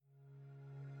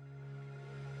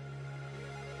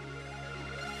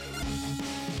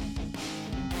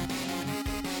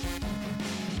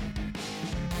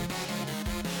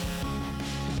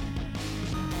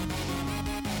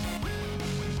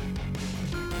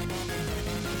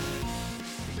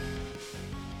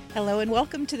Hello and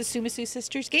welcome to the Sumasu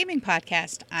Sisters Gaming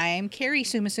Podcast. I'm Carrie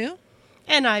Sumasu,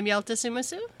 And I'm Yelta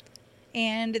Sumasu.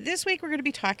 and this week we're going to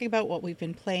be talking about what we've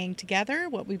been playing together,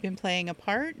 what we've been playing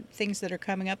apart, things that are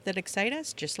coming up that excite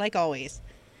us, just like always.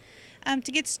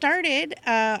 To get started,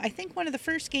 I think one of the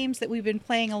first games that we've been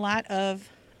playing a lot of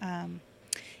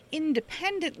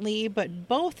independently, but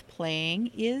both playing,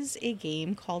 is a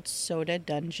game called Soda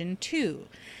Dungeon 2.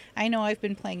 I know I've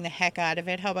been playing the heck out of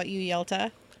it. How about you,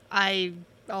 Yelta? I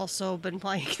also been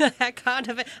playing the heck out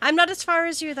of it. I'm not as far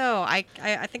as you though. I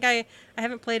think I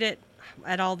haven't played it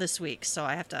at all this week, so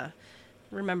I have to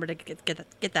remember to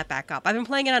get that back up. I've been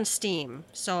playing it on Steam,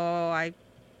 so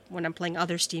when I'm playing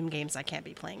other Steam games, I can't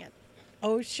be playing it.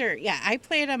 Oh, sure. Yeah, I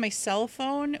play it on my cell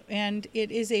phone, and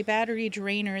it is a battery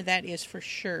drainer, that is for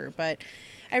sure. But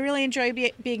I really enjoy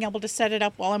being able to set it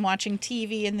up while I'm watching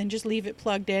TV and then just leave it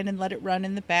plugged in and let it run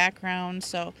in the background.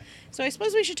 So I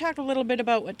suppose we should talk a little bit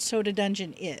about what Soda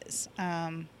Dungeon is.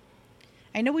 I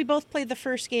know we both played the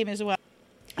first game as well.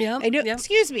 Yeah. I know.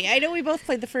 Excuse me. I know we both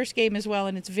played the first game as well,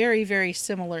 and it's very, very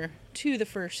similar to the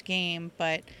first game.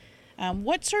 But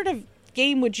what sort of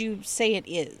game would you say it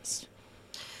is?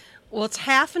 Well, it's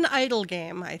half an idle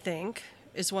game, I think,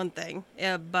 is one thing.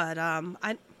 Yeah, but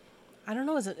I don't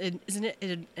know. Isn't it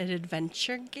an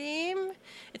adventure game?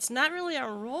 It's not really a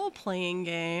role playing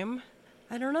game.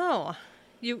 I don't know.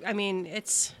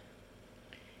 It's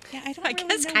Yeah, I don't I really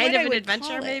guess know kind what of I an would adventure,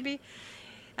 call it. maybe.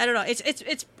 I don't know.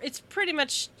 It's pretty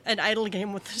much an idle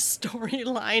game with a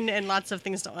storyline and lots of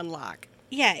things to unlock.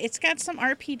 Yeah, it's got some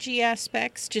RPG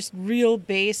aspects, just real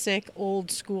basic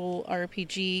old school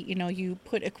RPG. You know, you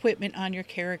put equipment on your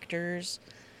characters.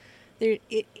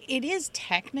 It is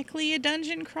technically a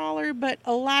dungeon crawler, but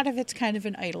a lot of it's kind of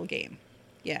an idle game.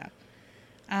 Yeah.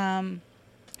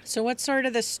 So what's sort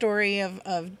of the story of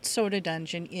Soda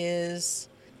Dungeon is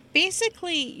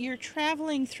basically you're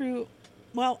traveling through,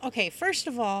 well, okay, first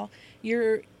of all,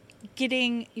 you're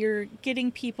getting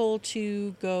people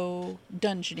to go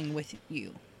dungeoning with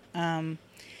you.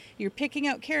 You're picking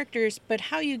out characters, but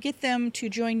how you get them to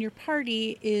join your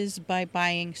party is by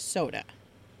buying soda.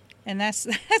 And that's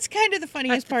kind of the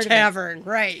funniest At the part of it. tavern,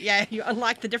 right? Yeah, you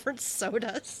unlock the different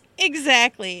sodas.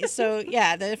 Exactly. So,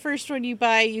 yeah, the first one you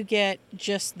buy, you get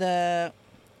just the,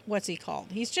 what's he called?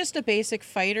 He's just a basic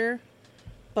fighter.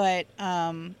 But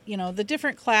the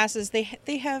different classes,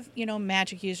 they have,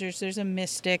 magic users. There's a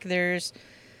mystic. There's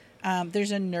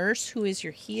a nurse who is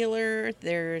your healer.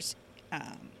 There's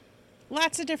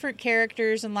lots of different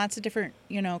characters and lots of different,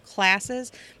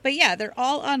 classes. But yeah, they're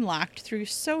all unlocked through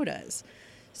sodas.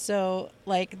 So,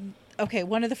 like, okay,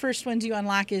 one of the first ones you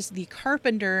unlock is the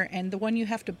carpenter, and the one you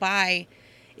have to buy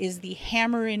is the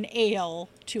hammer and ale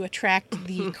to attract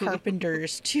the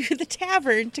carpenters to the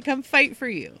tavern to come fight for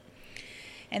you.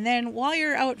 And then while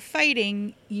you're out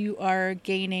fighting, you are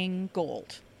gaining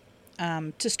gold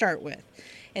to start with.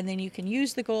 And then you can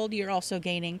use the gold. You're also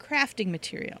gaining crafting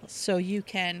materials. So you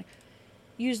can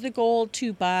use the gold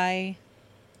to buy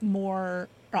more,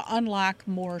 or unlock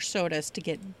more sodas to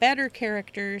get better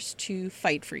characters to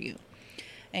fight for you.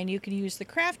 And you can use the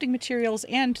crafting materials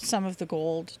and some of the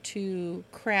gold to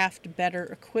craft better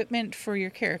equipment for your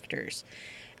characters.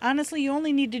 Honestly, you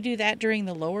only need to do that during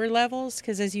the lower levels,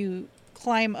 because as you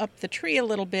climb up the tree a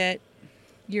little bit,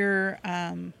 you're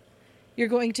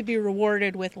going to be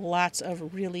rewarded with lots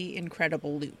of really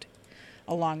incredible loot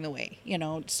along the way.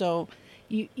 So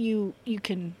you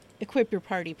can equip your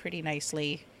party pretty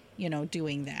nicely,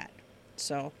 doing that.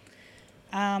 So,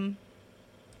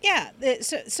 yeah.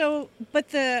 But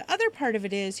the other part of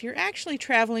it is you're actually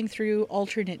traveling through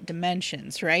alternate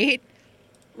dimensions, right?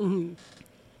 Mm-hmm.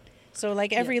 So,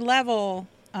 like every level,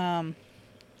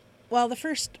 well, the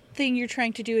first thing you're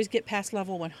trying to do is get past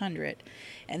level 100.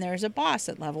 And there's a boss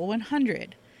at level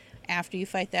 100. After you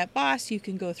fight that boss, you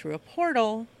can go through a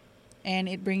portal, and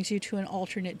it brings you to an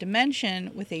alternate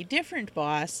dimension with a different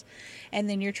boss. And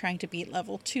then you're trying to beat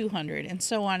level 200, and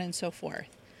so on and so forth.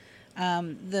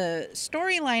 The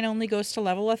storyline only goes to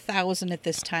level 1,000 at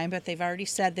this time, but they've already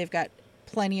said they've got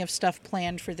plenty of stuff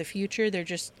planned for the future. They're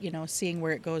just, seeing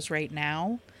where it goes right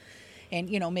now. And,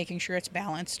 making sure it's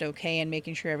balanced okay and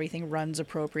making sure everything runs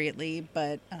appropriately.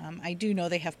 But I do know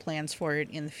they have plans for it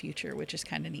in the future, which is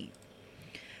kind of neat.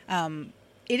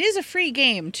 It is a free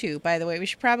game, too, by the way. We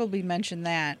should probably mention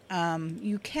that.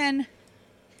 You can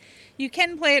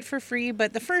play it for free,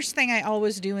 but the first thing I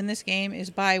always do in this game is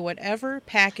buy whatever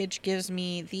package gives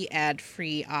me the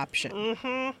ad-free option.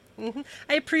 Mm-hmm. Mm-hmm.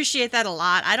 I appreciate that a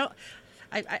lot.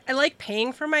 I like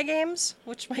paying for my games,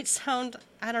 which might sound,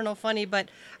 I don't know, funny, but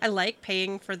I like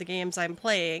paying for the games I'm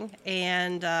playing,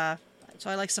 and so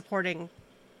I like supporting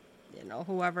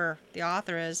whoever the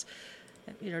author is,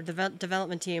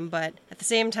 development team. But at the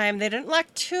same time, they didn't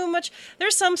lock too much.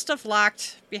 There's some stuff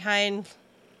locked behind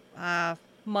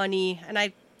money, and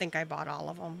I think I bought all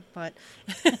of them. But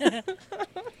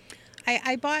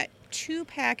I bought 2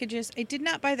 packages. I did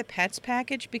not buy the pets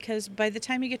package because by the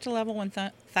time you get to level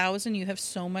 1000, you have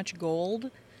so much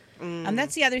gold.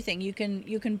 That's the other thing. You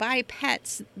can buy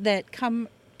pets that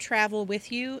travel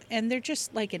with you, and they're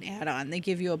just like an add-on. They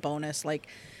give you a bonus, like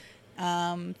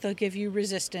they'll give you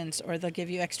resistance, or they'll give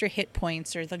you extra hit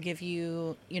points, or they'll give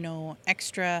you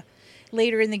extra.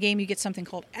 Later in the game, you get something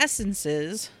called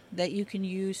essences that you can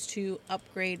use to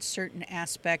upgrade certain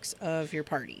aspects of your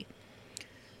party.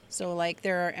 So, like,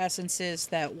 there are essences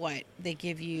that they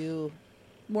give you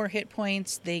more hit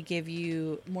points, they give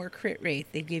you more crit rate,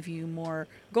 they give you more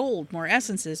gold, more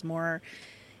essences, more,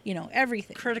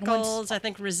 everything. Criticals, I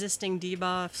think resisting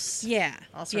debuffs. Yeah.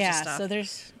 All sorts of stuff. So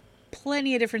there's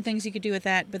plenty of different things you could do with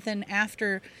that. But then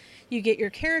after you get your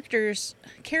characters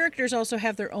also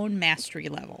have their own mastery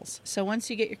levels. So once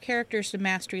you get your characters to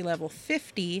mastery level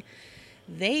 50,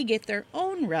 they get their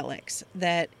own relics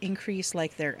that increase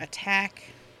like their attack,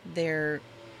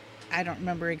 I don't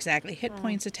remember exactly, hit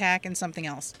points, attack, and something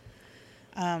else.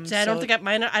 I don't think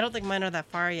mine are that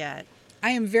far yet. I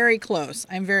am very close.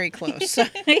 So,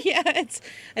 yeah,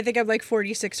 I think I'm like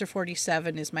 46 or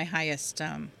 47 is my highest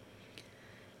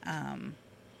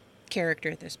character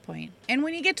at this point. And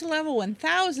when you get to level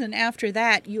 1000, after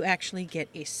that, you actually get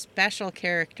a special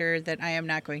character that I am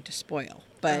not going to spoil,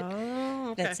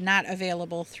 but that's not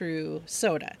available through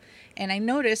Soda. And I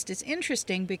noticed it's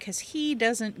interesting because he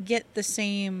doesn't get the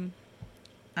same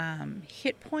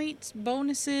hit points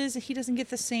bonuses. He doesn't get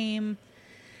the same,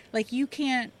 like, you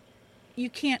can't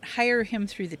hire him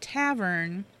through the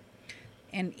tavern,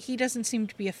 and he doesn't seem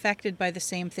to be affected by the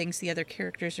same things the other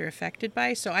characters are affected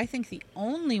by. So I think the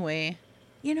only way,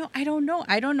 I don't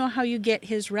know how you get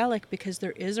his relic, because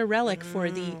there is a relic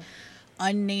for the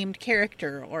unnamed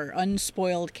character or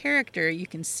unspoiled character. You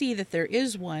can see that there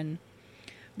is one,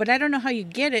 but I don't know how you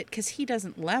get it because he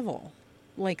doesn't level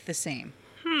like the same.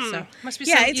 So must be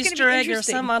some Easter egg or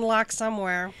some unlock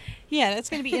somewhere. Yeah, that's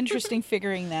going to be interesting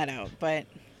figuring that out. But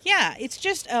yeah, it's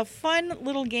just a fun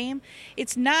little game.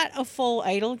 It's not a full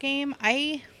idle game.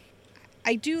 I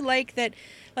do like that.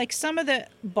 Like, some of the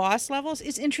boss levels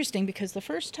is interesting because the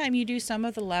first time you do some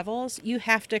of the levels, you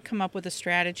have to come up with a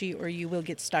strategy or you will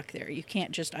get stuck there. You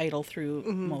can't just idle through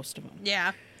most of them.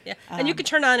 Yeah. Yeah, and you can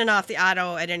turn on and off the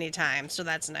auto at any time, so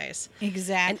that's nice.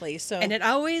 Exactly. And it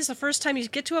always, the first time you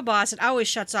get to a boss, it always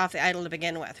shuts off the idle to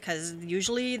begin with, because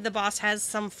usually the boss has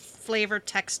some flavored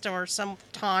text or some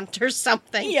taunt or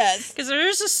something. Yes. Because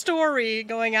there's a story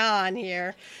going on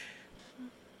here.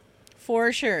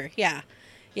 For sure, yeah.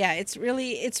 Yeah, it's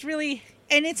really,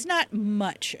 and it's not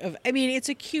much of, it's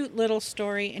a cute little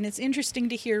story, and it's interesting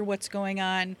to hear what's going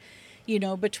on,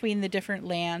 between the different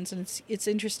lands, and it's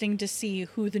interesting to see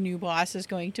who the new boss is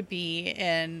going to be,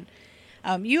 and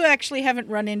you actually haven't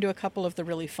run into a couple of the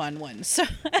really fun ones, so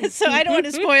I don't want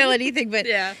to spoil anything, but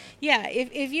yeah,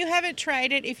 if you haven't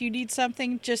tried it, if you need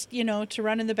something just, to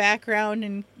run in the background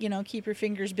and, keep your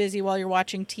fingers busy while you're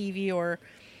watching TV, or,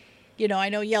 I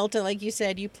know Yelta, like you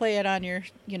said, you play it on your,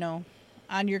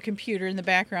 on your computer in the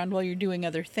background while you're doing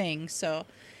other things, so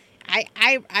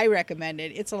I recommend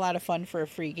it. It's a lot of fun for a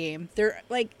free game. There,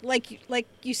 like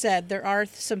you said, there are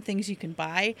some things you can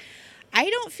buy. I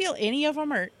don't feel any of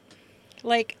them are,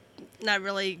 like, not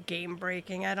really game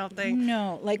breaking, I don't think.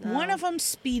 No, one of them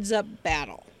speeds up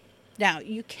battle. Now,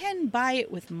 you can buy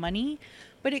it with money,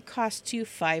 but it costs you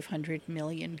 500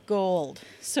 million gold.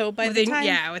 So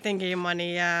within game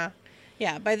money,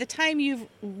 yeah, by the time you've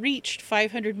reached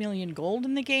 500 million gold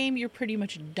in the game, you're pretty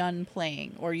much done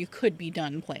playing, or you could be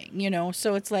done playing,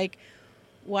 So it's like,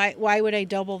 why would I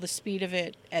double the speed of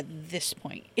it at this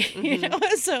point?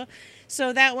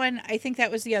 So that one, I think that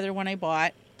was the other one I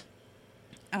bought.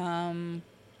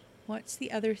 What's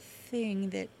the other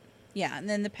thing that? Yeah, and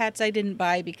then the pets I didn't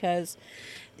buy because,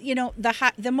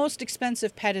 the most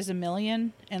expensive pet is 1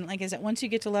 million, and like I said, once you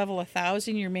get to level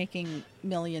 1000, you're making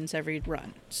millions every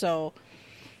run. So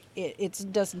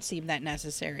it doesn't seem that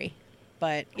necessary.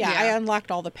 But yeah, I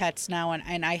unlocked all the pets now,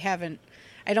 and I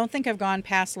don't think I've gone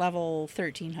past level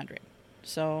 1300.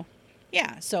 So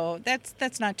yeah, so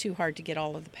that's not too hard to get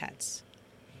all of the pets.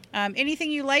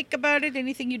 Anything you like about it?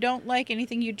 Anything you don't like?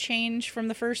 Anything you'd change from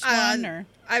the first one? Or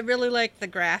I really like the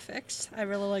graphics. I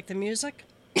really like the music.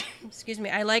 Excuse me.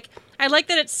 I like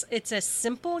that it's a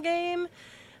simple game,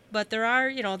 but there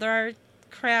are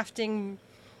crafting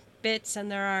bits, and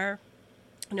there are,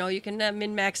 you can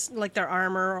min-max like their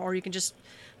armor, or you can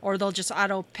or they'll just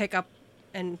auto pick up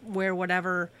and wear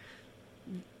whatever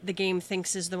the game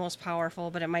thinks is the most powerful,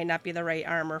 but it might not be the right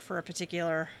armor for a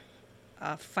particular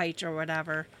fight or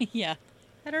whatever. Yeah.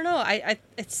 I don't know.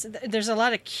 It's there's a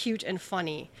lot of cute and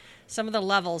funny. Some of the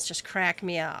levels just crack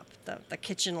me up. The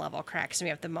kitchen level cracks me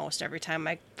up the most every time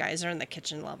my guys are in the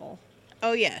kitchen level.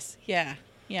 Oh, yes. Yeah.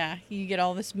 Yeah. You get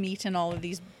all this meat and all of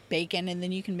these bacon, and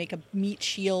then you can make a meat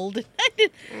shield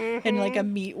and like a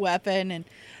meat weapon. And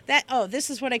that, oh, this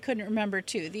is what I couldn't remember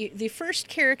too. The first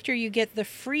character you get, the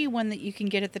free one that you can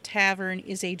get at the tavern,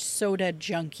 is a soda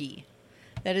junkie.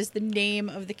 That is the name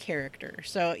of the character.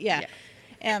 So, yeah.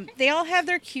 They all have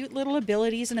their cute little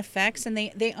abilities and effects, and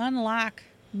they unlock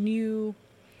new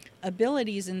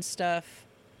abilities and stuff,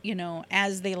 you know,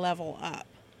 as they level up.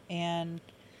 And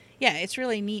yeah, it's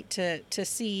really neat to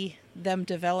see them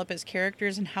develop as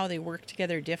characters and how they work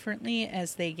together differently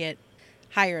as they get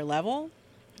higher level.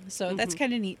 So that's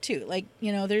kind of neat too. Like,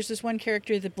 you know, there's this one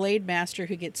character, the Blade Master,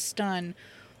 who gets stunned.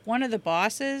 One of the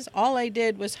bosses, all I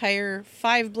did was hire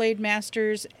 5 Blade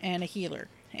Masters and a healer.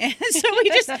 And so we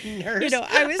just, you know,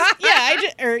 I was,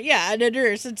 and a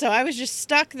nurse. And so I was just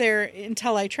stuck there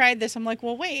until I tried this. I'm like,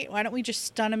 well, wait, why don't we just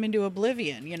stun him into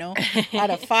oblivion? You know, out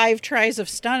of 5 tries of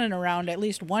stunning around, at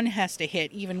least one has to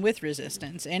hit, even with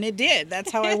resistance. And it did.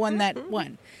 That's how I won that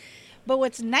one. But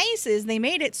what's nice is they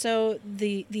made it so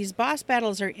these boss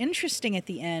battles are interesting at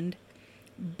the end,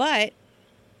 but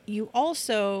you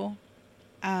also,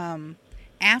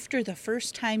 after the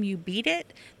first time you beat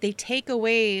it, they take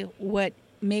away what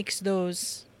makes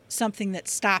those something that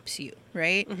stops you,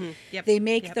 right? Yep. They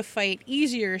make the fight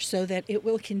easier so that it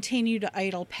will continue to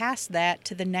idle past that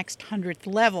to the next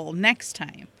 100th level next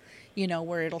time, you know,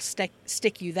 where it'll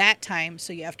stick you that time,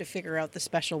 so you have to figure out the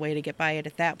special way to get by it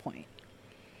at that point.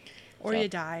 Or you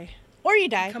die. Or you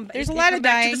die. There's a lot of dying. You come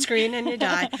back to the screen and you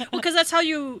die. Well, because that's how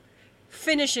you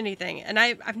finish anything. And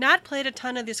I've not played a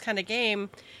ton of this kind of game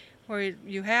where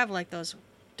you have like those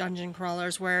dungeon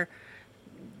crawlers where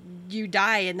you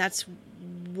die and that's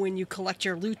when you collect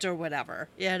your loot or whatever,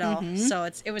 you know. So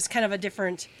it was kind of a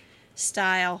different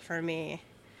style for me.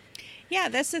 Yeah,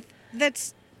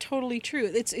 that's totally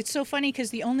true. It's so funny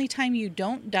because the only time you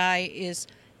don't die is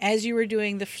as you were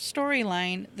doing the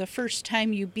storyline, the first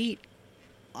time you beat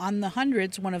on the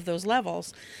hundreds one of those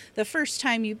levels. The first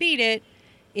time you beat it,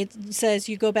 it says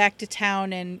you go back to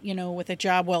town and, you know, with a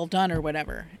job well done or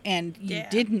whatever. And you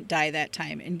didn't die that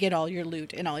time and get all your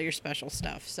loot and all your special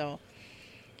stuff. So,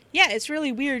 yeah, it's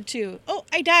really weird too. Oh,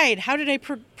 I died. How did I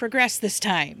progress this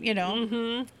time? You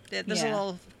know? Yeah, there's a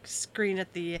little screen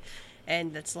at the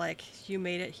end that's like, you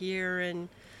made it here and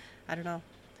I don't know.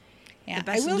 Yeah, the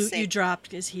best loot you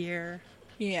dropped is here.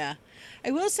 Yeah.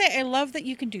 I will say I love that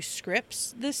you can do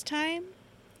scripts this time.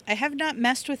 I have not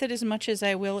messed with it as much as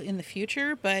I will in the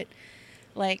future, but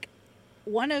like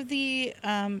one of the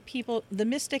people, the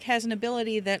Mystic has an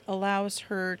ability that allows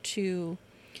her to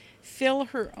fill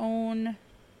her own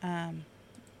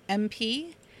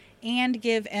MP and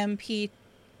give MP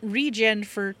regen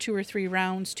for 2 or 3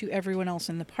 rounds to everyone else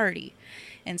in the party.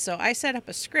 And so I set up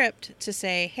a script to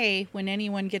say, hey, when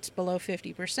anyone gets below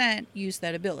 50%, use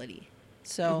that ability.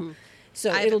 So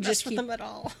it'll just keep with them at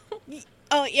all.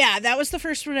 Oh, yeah, that was the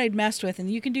first one I'd messed with,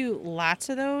 and you can do lots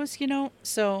of those, you know,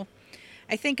 so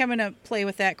I think I'm going to play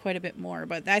with that quite a bit more,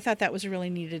 but I thought that was a really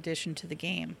neat addition to the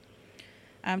game.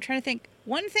 I'm trying to think.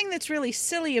 One thing that's really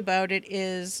silly about it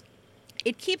is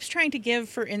it keeps trying to give,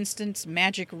 for instance,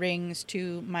 magic rings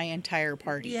to my entire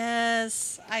party.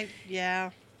 Yes,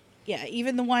 Yeah,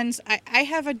 even the ones, I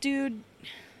have a dude,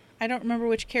 I don't remember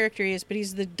which character he is, but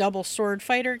he's the double sword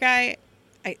fighter guy.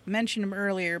 I mentioned him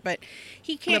earlier, but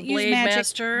he can't use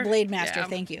magic. Blade Master,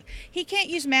 thank you. He can't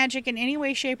use magic in any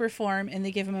way, shape, or form, and they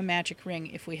give him a magic ring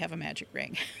if we have a magic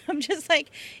ring. I'm just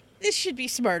like, this should be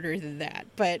smarter than that.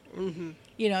 But,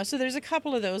 you know, so there's a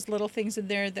couple of those little things in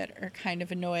there that are kind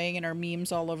of annoying and are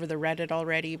memes all over the Reddit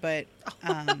already, but...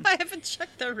 I haven't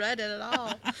checked the Reddit at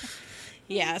all.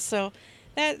 Yeah, so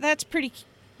that's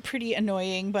pretty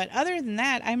annoying, but other than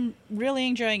that, I'm really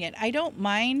enjoying it. I don't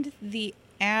mind the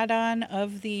add-on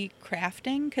of the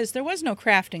crafting because there was no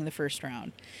crafting the first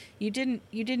round. You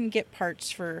didn't get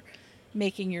parts for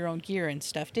making your own gear and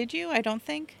stuff, did you? I don't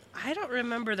think. I don't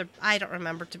remember,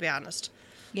 to be honest.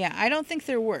 Yeah, I don't think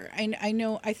there were.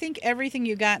 I think everything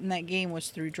you got in that game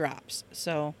was through drops.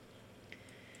 So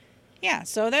yeah,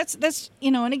 so that's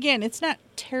you know, and again, it's not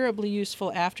terribly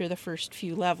useful after the first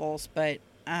few levels, but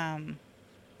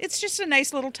it's just a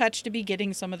nice little touch to be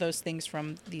getting some of those things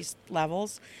from these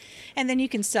levels. And then you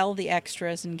can sell the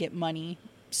extras and get money.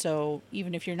 So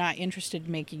even if you're not interested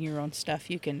in making your own stuff,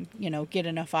 you can, you know, get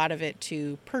enough out of it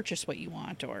to purchase what you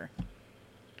want or,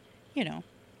 you know,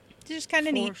 just kind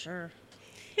of For neat. sure.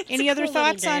 Any a other cool little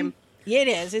thoughts on? game. It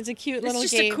is. It's a cute little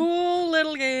It's just game. a cool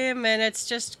little game, and it's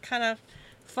just kind of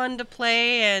fun to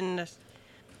play. And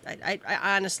I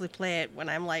honestly play it when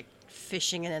I'm like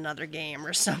fishing in another game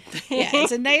or something. Yeah,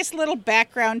 it's a nice little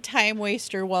background time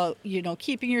waster while,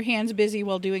 keeping your hands busy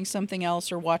while doing something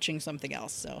else or watching something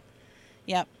else. So,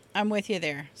 yep, I'm with you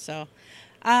there. So,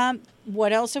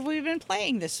 what else have we been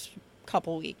playing this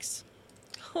couple weeks?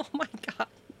 Oh my god.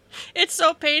 It's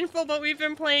so painful, but we've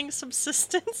been playing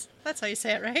Subsistence. That's how you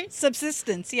say it, right?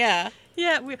 Subsistence, yeah.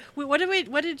 Yeah, what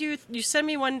did you send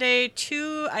me one day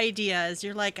 2 ideas.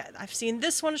 You're like, I've seen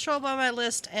this one show up on my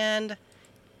list, and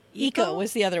Eco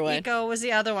was the other one. Eco was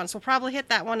the other one. So we'll probably hit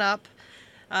that one up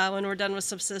when we're done with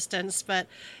Subsistence. But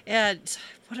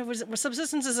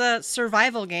Subsistence is a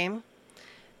survival game,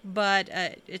 but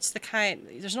it's the kind.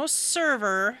 There's no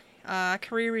server.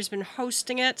 Carrie's been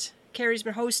hosting it. Carrie's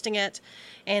been hosting it,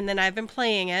 and then I've been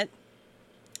playing it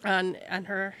on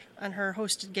her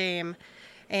hosted game,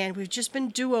 and we've just been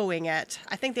duoing it.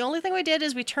 I think the only thing we did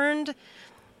is we turned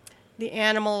the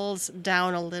animals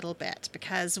down a little bit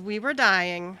because we were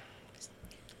dying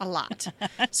a lot.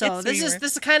 So Yes, this we is were.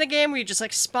 the kind of game where you just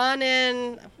like spawn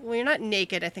in. Well, you're not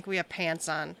naked. I think we have pants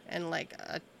on and like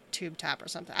a tube top or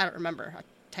something. I don't remember, a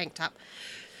tank top.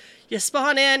 You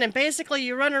spawn in and basically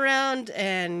you run around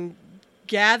and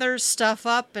gather stuff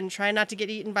up and try not to get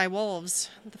eaten by wolves.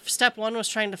 Step 1 was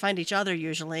trying to find each other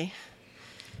usually.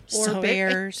 Or So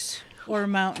bears. Or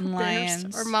mountain bears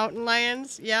lions. or mountain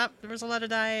lions. Yep, there was a lot of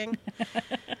dying.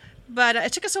 But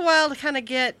it took us a while to kind of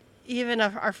get even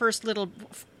our first little.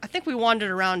 I think we wandered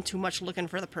around too much looking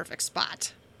for the perfect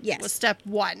spot. Yes. Was step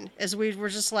 1, as we were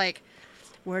just like,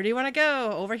 where do you want to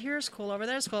go? Over here is cool. Over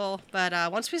there is cool. But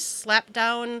once we slapped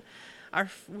down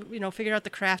figured out the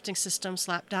crafting system,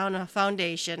 slapped down a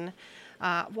foundation.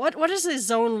 What does the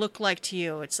zone look like to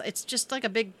you? It's just like a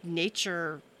big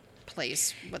nature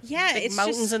place with big it's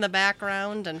mountains just- in the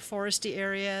background and foresty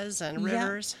areas and Yeah.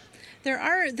 rivers. There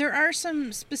are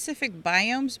some specific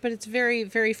biomes, but it's very,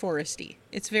 very foresty.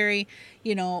 It's very,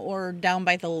 or down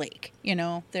by the lake.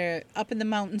 They're up in the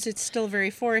mountains. It's still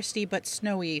very foresty, but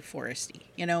snowy foresty.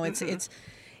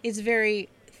 It's very.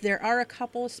 There are a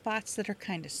couple of spots that are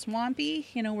kind of swampy.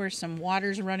 Where some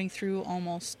water's running through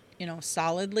almost,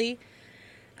 solidly.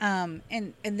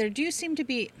 And there do seem to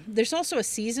be. There's also a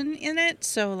season in it,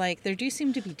 so like there do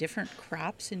seem to be different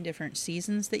crops in different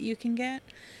seasons that you can get.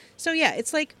 So yeah,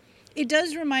 it's like. It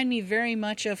does remind me very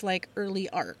much of like early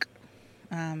Ark.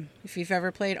 If you've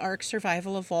ever played Ark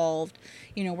Survival Evolved,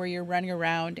 where you're running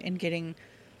around and getting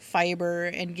fiber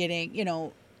and getting,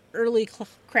 early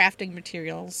crafting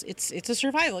materials. It's a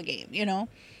survival game,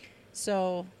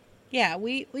 So, yeah,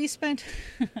 we spent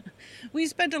we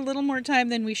spent a little more time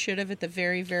than we should have at the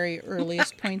very, very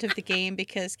earliest point of the game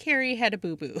because Carrie had a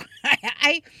boo-boo.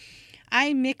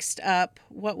 I mixed up,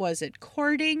 what was it,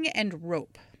 cording and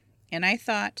rope. And I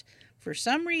thought, for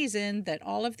some reason, that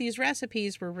all of these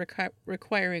recipes were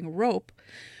requiring rope,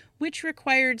 which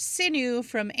required sinew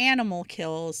from animal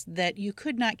kills, that you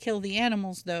could not kill the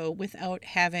animals, though, without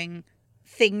having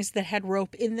things that had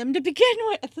rope in them to begin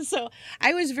with. So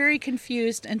I was very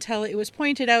confused until it was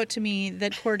pointed out to me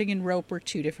that cording and rope were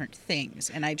 2 different things,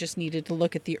 and I just needed to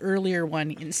look at the earlier one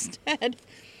instead.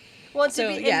 Well,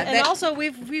 that- also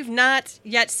we've not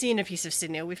yet seen a piece of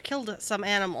sinew. We've killed some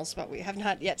animals, but we have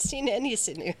not yet seen any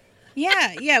sinew.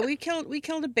 Yeah, we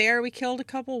killed a bear, we killed a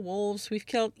couple wolves, we've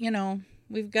killed,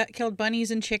 killed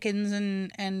bunnies and chickens,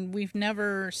 and we've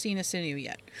never seen a sinew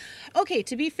yet. Okay,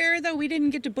 to be fair though, we didn't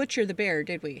get to butcher the bear,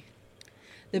 did we?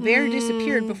 The bear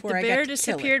disappeared before I got to kill it. The bear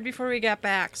disappeared before we got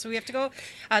back, so we have to go.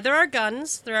 There are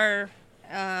guns. There are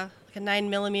like a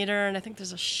 9mm, and I think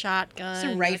there's a shotgun. It's a I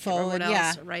can't rifle, remember what and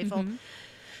else, yeah. a rifle. Mm-hmm.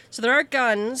 So there are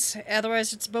guns.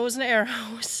 Otherwise, it's bows and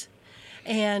arrows.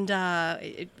 And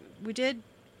we did.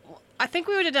 I think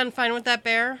we would have done fine with that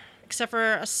bear, except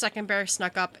for a second bear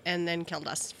snuck up and then killed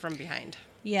us from behind.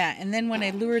 Yeah, and then when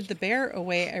I lured the bear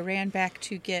away, I ran back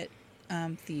to get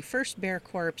the first bear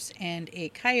corpse, and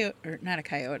a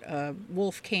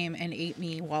wolf came and ate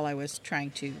me while I was trying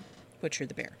to butcher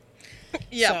the bear.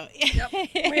 Yeah. So,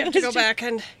 We have to go back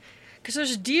and because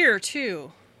there's deer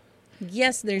too.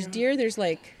 Yes, there's deer. There's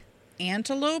like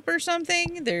antelope or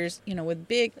something. There's with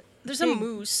big. There's a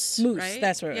moose. Moose, right?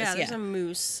 that's what it was, Yeah, there's yeah. a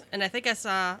moose, and I think I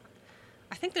saw.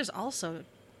 I think there's also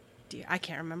deer. I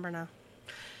can't remember now.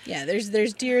 Yeah, there's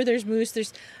deer, there's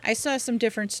moose, I saw some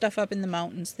different stuff up in the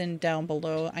mountains than down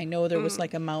below. I know there was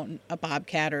like a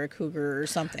bobcat or a cougar or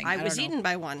something. I was don't know. eaten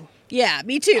by one. Yeah,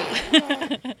 me too.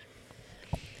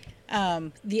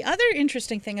 The other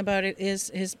interesting thing about it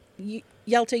is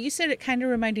Yelta, you said it kind of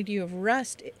reminded you of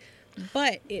Rust.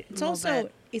 But it's little also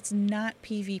bit. it's not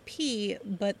PvP,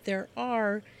 but there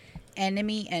are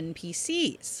enemy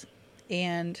NPCs,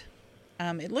 and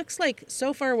it looks like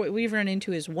so far what we've run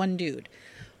into is one dude,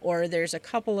 or there's a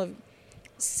couple of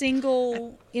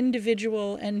single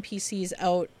individual NPCs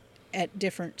out at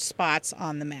different spots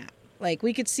on the map. Like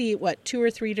we could see what 2 or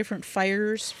 3 different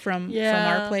fires from our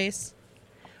Yeah. place.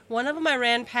 One of them I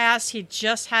ran past, he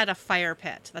just had a fire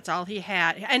pit. That's all he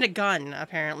had. And a gun,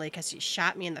 apparently, because he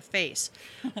shot me in the face.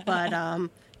 But,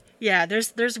 yeah,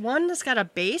 there's one that's got a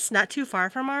base not too far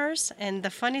from ours. And the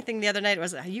funny thing the other night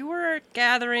was you were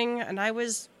gathering, and I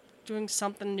was doing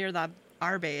something near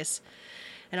our base.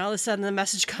 And all of a sudden the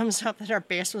message comes up that our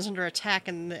base was under attack,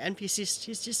 and the NPC,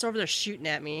 he's just over there shooting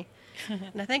at me.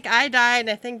 And I think I died, and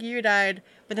I think you died.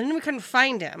 But then we couldn't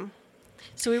find him.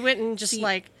 So we went and just, See,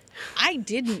 like... I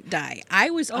didn't die. I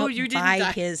was out you didn't by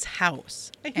die. his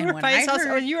house. You were by his house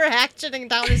when you were hatcheting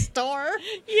down his door.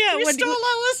 Yeah, You when stole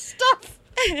all his stuff.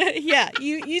 yeah,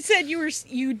 you said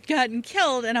you'd gotten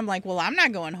killed, and I'm like, well, I'm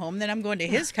not going home. Then I'm going to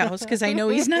his house because I know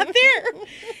he's not there.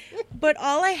 But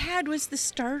all I had was the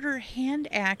starter hand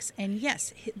axe, and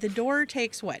yes, the door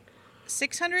takes what,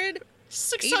 600?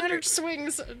 600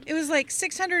 swings. It was like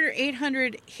 600 or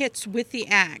 800 hits with the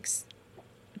axe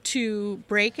to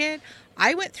break it.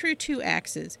 I went through 2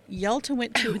 axes. Yelta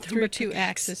went through 2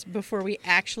 axes before we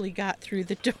actually got through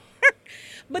the door.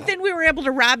 But then we were able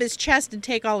to rob his chest and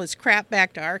take all his crap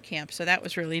back to our camp, so that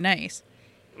was really nice.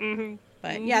 Mm-hmm.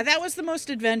 But yeah, that was the most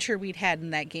adventure we'd had in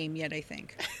that game yet, I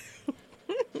think.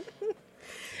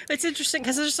 It's interesting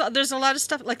because there's a lot of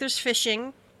stuff, like there's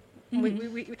fishing.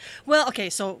 Well, okay,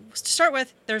 so to start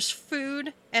with, there's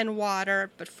food and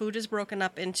water, but food is broken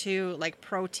up into like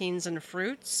proteins and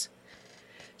fruits.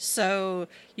 So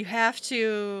you have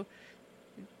to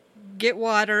get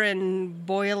water and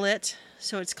boil it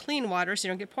so it's clean water so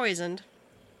you don't get poisoned.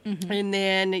 And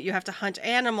then you have to hunt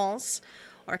animals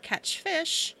or catch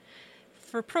fish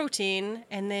for protein,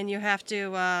 and then you have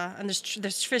to and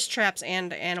there's fish traps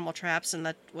and animal traps, and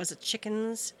that was it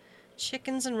chickens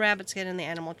and rabbits get in the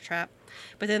animal trap.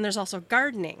 But then there's also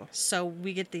gardening, so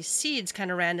we get these seeds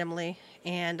kind of randomly,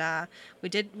 and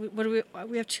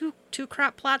we have two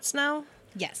crop plots now.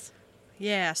 Yes.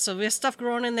 Yeah, so we have stuff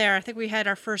growing in there. I think we had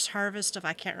our first harvest of,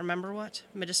 I can't remember what,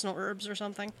 medicinal herbs or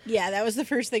something. Yeah, that was the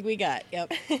first thing we got.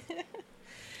 Yep.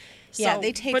 Yeah,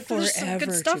 they take but there's some forever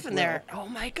good stuff to in there. Oh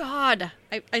my god.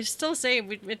 I still say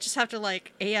we just have to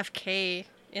like AFK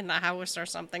in the house or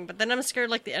something. But then I'm scared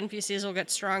like the NPCs will get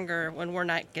stronger when we're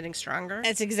not getting stronger.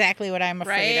 That's exactly what I'm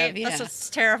afraid Right? of. Yeah. That's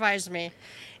what terrifies me.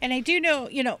 And I do know,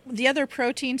 the other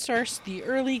protein source, the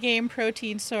early game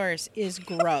protein source is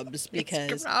grubs,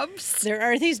 because It's grubs. there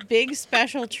are these big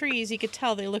special trees. You could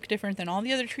tell they look different than all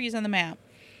the other trees on the map.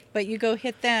 But you go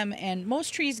hit them, and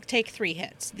most trees take 3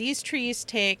 hits. These trees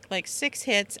take like 6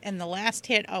 hits, and the last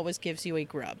hit always gives you a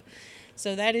grub.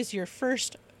 So that is your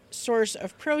first source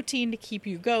of protein to keep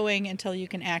you going until you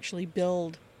can actually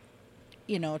build,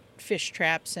 fish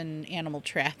traps and animal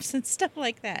traps and stuff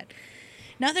like that.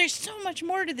 Now, there's so much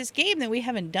more to this game that we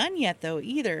haven't done yet, though,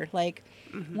 either. Like,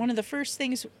 one of the first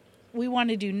things we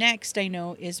want to do next, I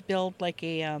know, is build like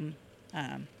an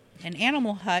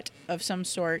animal hut of some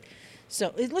sort.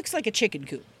 So it looks like a chicken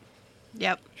coop.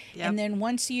 Yep. And then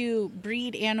once you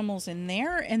breed animals in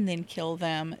there and then kill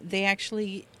them, they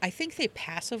actually, I think they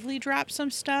passively drop some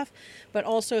stuff, but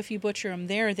also if you butcher them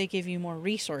there, they give you more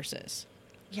resources.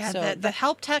 Yeah, So the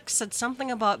help text said something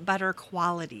about better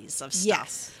qualities of stuff.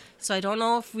 Yes. So I don't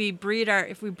know if we breed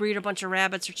a bunch of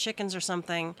rabbits or chickens or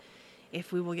something,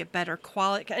 if we will get better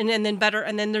quality, and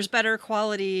then there's better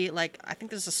quality. Like I think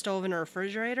there's a stove and a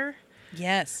refrigerator.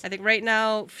 Yes. I think right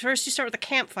now, first you start with a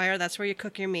campfire. That's where you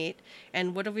cook your meat.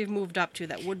 And what have we moved up to?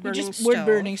 That wood burning stove. Wood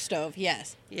burning stove,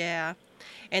 yes. Yeah,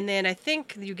 and then I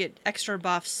think you get extra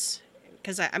buffs.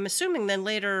 Because I'm assuming then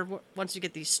later, once you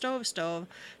get these stove,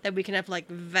 that we can have like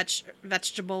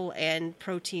vegetable and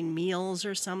protein meals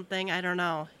or something. I don't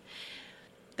know.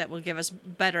 That will give us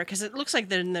better, because it looks like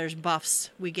then there's buffs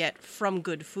we get from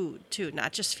good food too,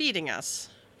 not just feeding us.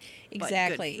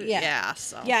 Exactly. Food. Yeah. Yeah.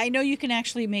 So. Yeah, I know you can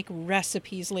actually make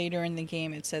recipes later in the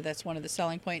game. It said that's one of the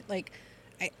selling points. Like,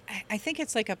 I think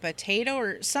it's like a potato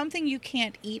or something you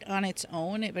can't eat on its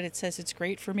own, but it says it's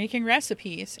great for making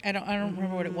recipes. I don't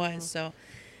remember what it was. So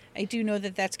I do know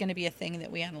that that's going to be a thing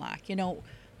that we unlock. I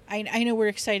know we're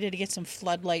excited to get some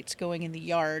floodlights going in the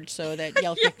yard so that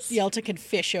Yelta can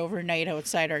fish overnight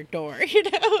outside our door,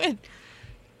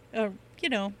 and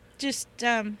just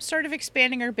sort of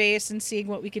expanding our base and seeing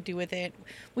what we could do with it.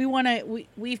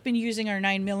 We've been using our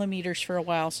 9mm for a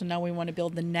while, so now we want to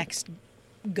build the next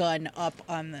gun up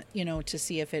on the, to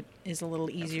see if it is a little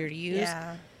easier to use.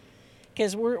 Yeah.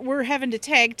 Because we're having to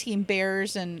tag team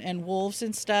bears and wolves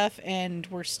and stuff, and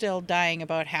we're still dying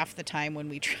about half the time when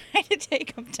we try to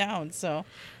take them down. So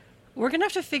We're going to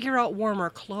have to figure out warmer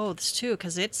clothes, too,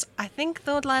 because I think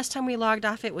the last time we logged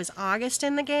off, it was August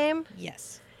in the game.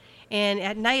 yes, And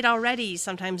at night already,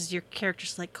 sometimes your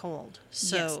character's like cold.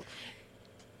 So,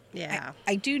 yeah.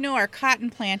 I do know our cotton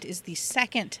plant is the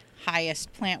second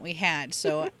highest plant we had,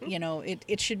 so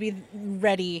it should be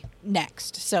ready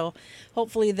next. So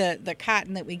hopefully the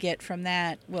cotton that we get from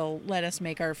that will let us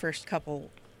make our first couple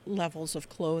levels of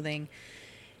clothing.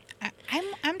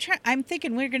 I'm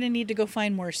thinking we're going to need to go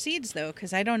find more seeds though,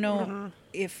 because I don't know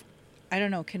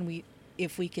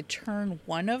if we could turn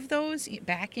one of those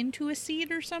back into a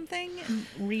seed or something and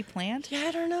replant. Yeah,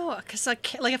 I don't know. Because,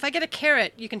 like, if I get a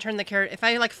carrot, you can turn the carrot. If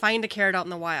I, find a carrot out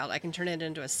in the wild, I can turn it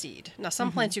into a seed. Now,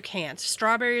 some plants you can't.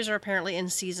 Strawberries are apparently in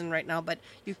season right now, but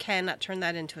you cannot turn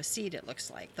that into a seed, it looks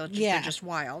like. They're just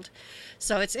wild.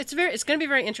 So it's going to be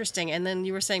very interesting. And then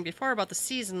you were saying before about the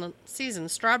season.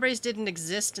 Strawberries didn't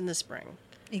exist in the spring.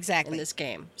 Exactly. In this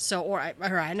game. So, or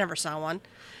I never saw one.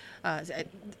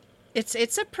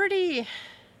 It's a pretty,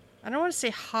 I don't want to say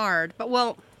hard, but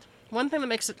one thing that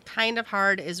makes it kind of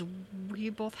hard is we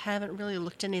both haven't really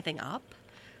looked anything up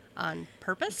on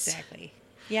purpose. Exactly.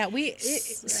 Yeah,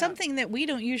 something that we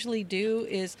don't usually do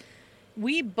is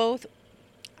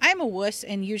I'm a wuss,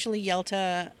 and usually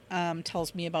Yelta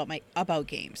tells me about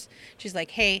games. She's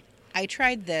like, "Hey, I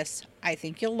tried this. I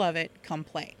think you'll love it. Come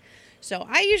play." So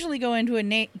I usually go into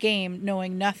a game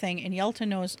knowing nothing, and Yelta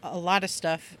knows a lot of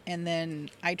stuff, and then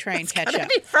I try and catch up.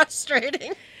 It's be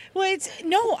frustrating. Well,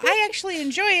 I actually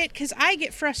enjoy it because I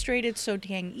get frustrated so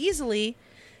dang easily.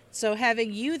 So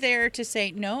having you there to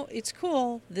say, no, it's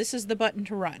cool, this is the button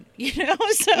to run,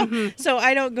 so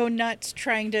I don't go nuts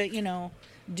trying to,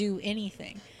 do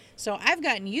anything. So I've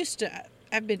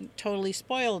been totally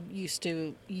spoiled used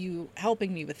to you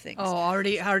helping me with things. Oh,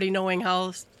 already knowing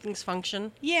how things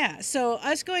function? Yeah, so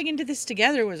us going into this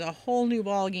together was a whole new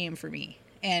ball game for me.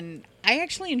 And I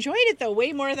actually enjoyed it, though,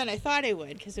 way more than I thought I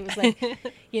would. Because it was like,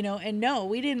 and no,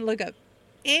 we didn't look up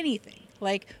anything.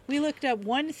 Like, we looked up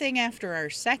one thing after our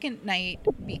second night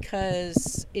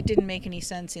because it didn't make any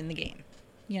sense in the game.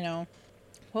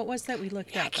 What was that we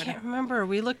looked up? I can't remember.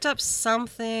 We looked up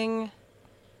something.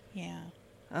 Yeah.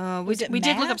 We did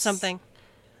look up something.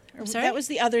 Sorry? That was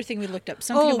the other thing we looked up.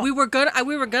 Something we were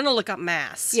gonna look up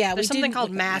mass. Yeah, there's something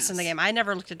called mass in mass the game. I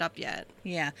never looked it up yet.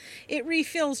 Yeah, it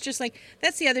refills just like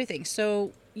that's the other thing.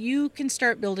 So you can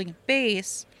start building a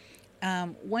base.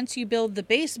 Once you build the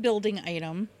base building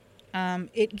item,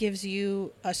 it gives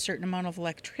you a certain amount of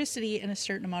electricity and a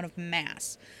certain amount of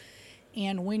mass.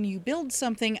 And when you build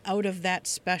something out of that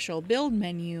special build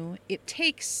menu, it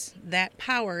takes that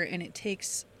power and it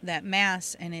takes that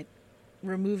mass and it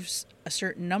removes a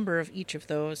certain number of each of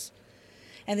those.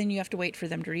 And then you have to wait for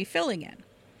them to refill again.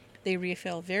 They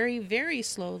refill very, very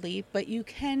slowly, but you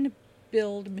can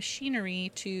build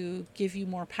machinery to give you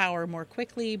more power more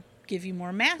quickly, give you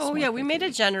more mass. Oh, yeah, we made a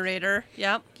generator.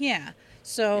 Yep. Yeah.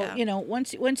 So,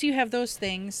 once you have those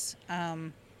things,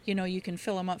 you can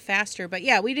fill them up faster. But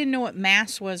yeah, we didn't know what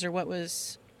mass was or what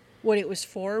it was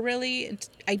for really.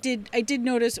 We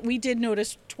did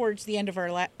notice towards the end of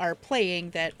our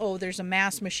playing that there's a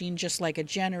mass machine just like a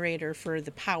generator for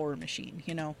the power machine,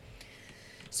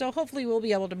 So hopefully we'll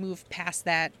be able to move past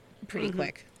that pretty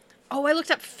quick. Oh, I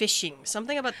looked up fishing.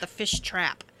 Something about the fish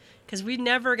trap because we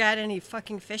never got any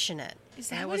fucking fish in it. Is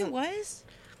that what it was?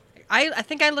 I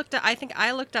think I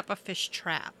looked up a fish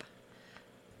trap.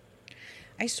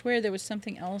 I swear there was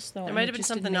something else though. There might have been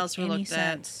something else we looked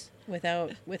at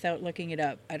without looking it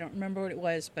up. I don't remember what it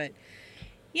was, but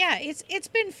yeah, it's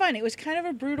been fun. It was kind of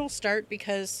a brutal start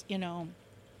because,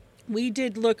 we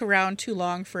did look around too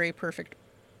long for a perfect,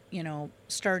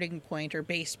 starting point or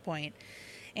base point.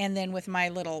 And then with my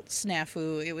little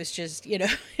snafu, it was just, it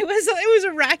was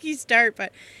a rocky start,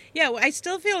 but yeah, I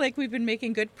still feel like we've been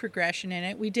making good progression in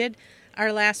it.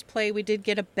 Our last play, we did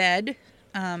get a bed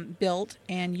built,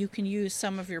 and you can use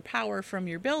some of your power from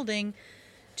your building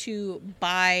to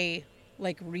buy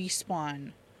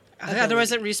respawn.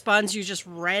 Otherwise, it respawns you just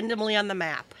randomly on the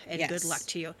map, and yes. Good luck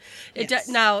to you. Yes.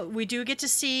 Now we do get to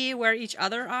see where each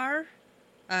other are.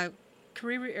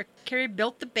 Carrie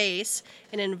built the base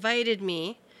and invited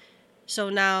me, so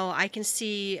now I can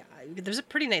see. There's a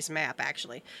pretty nice map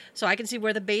actually, so I can see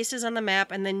where the base is on the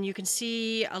map, and then you can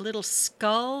see a little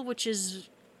skull, which is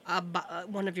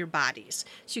one of your bodies,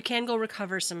 so you can go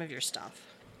recover some of your stuff.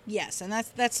 Yes, and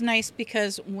that's nice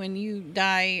because when you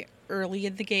die early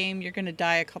in the game, you're going to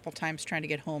die a couple times trying to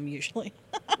get home usually.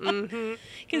 Mm-hmm.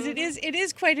 Because it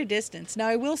is quite a distance. Now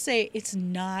I will say it's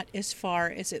not as far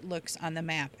as it looks on the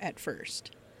map at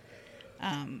first.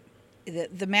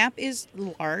 The map is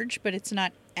large, but it's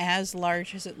not as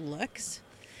large as it looks.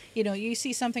 You know, you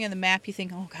see something on the map, you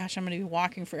think, oh gosh, I'm going to be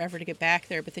walking forever to get back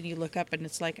there. But then you look up and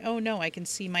it's like, oh no, I can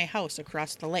see my house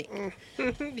across the lake.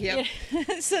 Yep.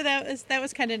 So that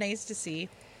was kind of nice to see.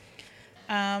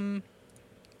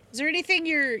 Is there anything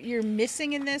you're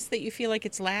missing in this that you feel like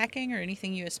it's lacking, or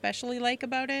anything you especially like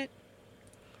about it?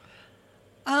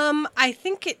 I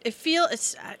think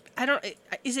it's I don't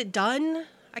is it done?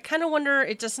 I kind of wonder.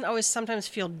 It doesn't always sometimes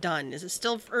feel done. Is it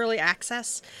still early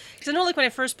access? Because I know, like when I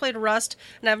first played Rust,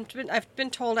 and I've been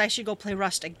told I should go play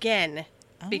Rust again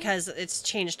because it's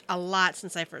changed a lot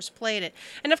since I first played it.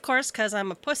 And of course, because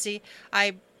I'm a pussy,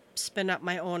 I spin up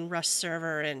my own Rust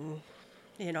server and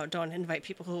don't invite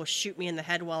people who will shoot me in the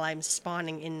head while I'm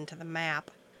spawning into the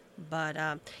map. But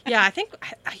I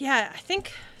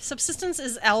think Subsistence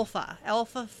is alpha.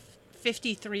 Alpha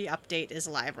 53 update is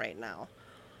live right now.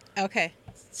 Okay.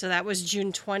 So that was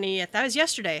June 20th. That was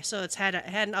yesterday. So it had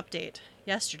an update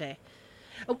yesterday.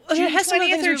 June It has some other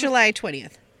 20th things or July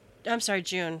 20th? I'm sorry,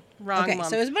 June. Wrong Okay, month.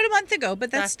 so it was about a month ago, but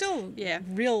that's still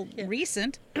real Yeah.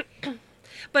 recent.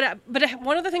 But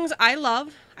one of the things I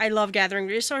love gathering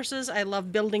resources. I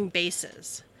love building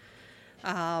bases.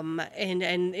 And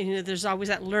there's always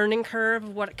that learning curve.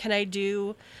 What can I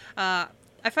do? I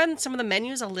find some of the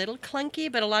menus a little clunky,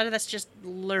 but a lot of that's just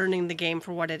learning the game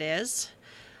for what it is.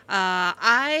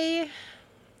 One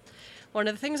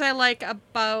of the things I like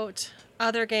about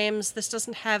other games, this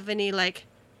doesn't have any like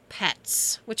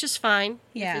pets, which is fine.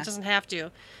 Yeah. It doesn't have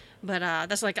to. But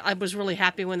that's like, I was really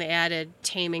happy when they added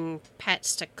taming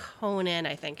pets to Conan,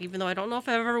 I think, even though I don't know if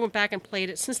I ever went back and played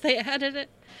it since they added it.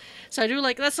 So I do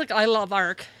like, I love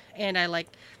Ark, and I like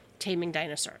taming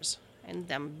dinosaurs and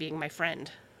them being my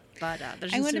friend. But there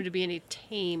doesn't seem to be any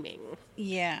taming.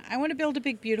 Yeah, I want to build a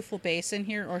big, beautiful base in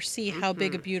here, or see how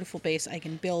big a beautiful base I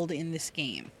can build in this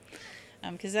game.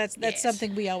 Because that's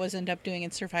something we always end up doing in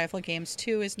survival games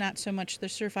too, is not so much the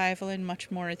survival and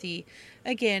much more the,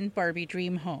 again, Barbie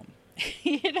Dream Home.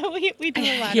 We do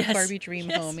a lot of Barbie Dream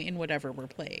Home in whatever we're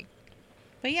playing.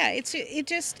 But yeah, it's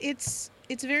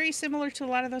very similar to a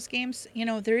lot of those games.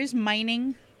 There is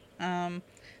mining,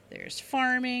 there's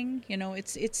farming.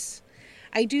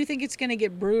 I do think it's going to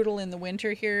get brutal in the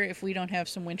winter here if we don't have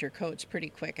some winter coats pretty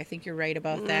quick. I think you're right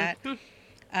about that.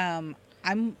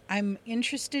 I'm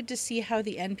interested to see how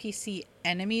the NPC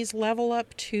enemies level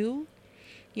up too.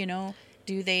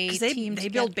 Do they team they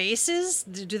build bases?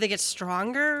 Do they get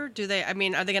stronger? Are they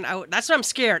going to that's what I'm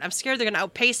scared. I'm scared they're going to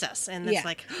outpace us. And it's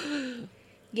like...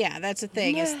 Yeah, that's the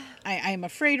thing. Is I'm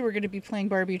afraid we're going to be playing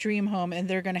Barbie Dream Home and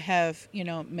they're going to have,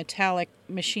 metallic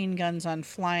machine guns on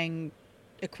flying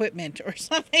equipment or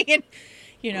something.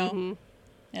 And,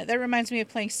 yeah, that reminds me of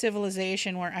playing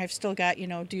Civilization, where I've still got,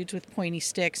 dudes with pointy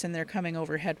sticks and they're coming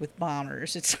overhead with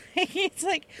bombers. It's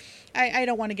like I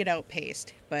don't want to get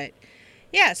outpaced. But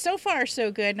yeah, so far so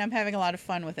good, and I'm having a lot of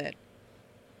fun with it.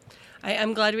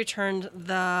 I'm glad we turned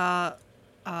the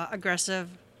aggressive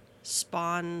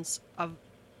spawns of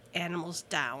animals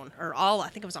down, or I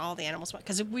think it was all the animals,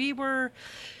 because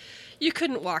you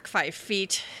couldn't walk 5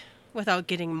 feet without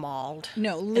getting mauled.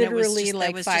 No, literally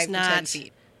like 5 to 10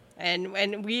 feet.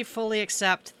 And we fully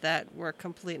accept that we're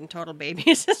complete and total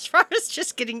babies as far as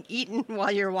just getting eaten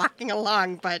while you're walking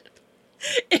along, but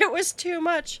it was too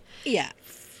much. Yeah.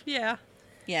 Yeah.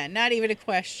 Yeah, not even a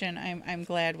question. I'm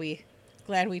glad we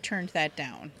turned that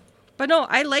down. But no,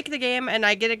 I like the game, and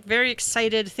I get very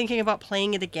excited thinking about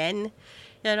playing it again.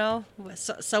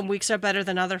 Some weeks are better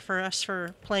than other for us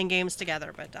for playing games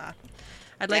together. But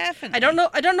Definitely. I don't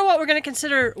know what we're going to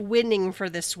consider winning for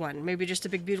this one. Maybe just a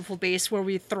big, beautiful base where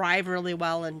we thrive really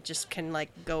well and just can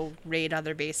go raid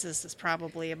other bases is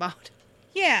probably about.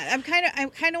 Yeah, I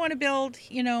kind of want to build,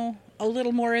 a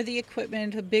little more of the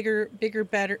equipment, a bigger,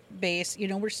 better base.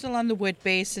 We're still on the wood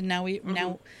base, and now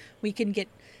we can get,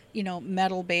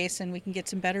 metal base, and we can get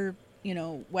some better,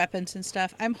 weapons and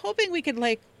stuff. I'm hoping we could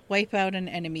wipe out an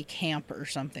enemy camp or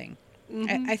something.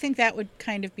 I think that would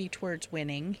kind of be towards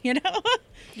winning,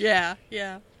 Yeah.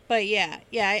 But yeah,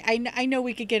 I know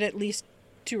we could get at least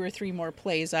 2 or 3 more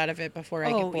plays out of it before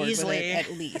I get bored easily. with it,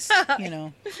 at least,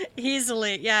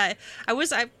 Easily, yeah.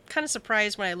 I'm kind of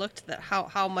surprised when I looked at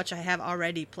how much I have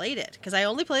already played it, because I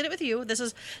only played it with you.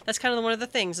 That's kind of one of the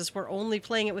things, is we're only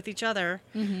playing it with each other.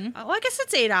 I guess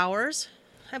it's 8 hours.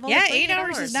 I've only played 8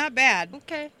 hours is not bad.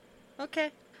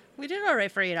 Okay. We did all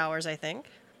right for 8 hours, I think.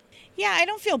 Yeah, I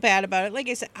don't feel bad about it. Like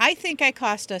I said, I think I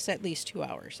cost us at least 2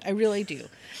 hours. I really do,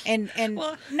 and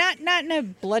Well, not in a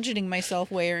bludgeoning myself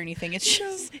way or anything. It's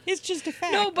just a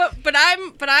fact. no, but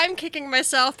I'm kicking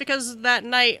myself because that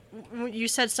night you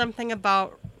said something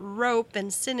about rope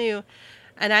and sinew,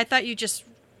 and I thought you just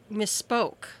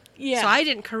misspoke. Yeah. So I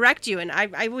didn't correct you, and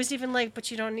I was even like, but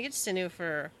you don't need sinew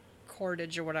for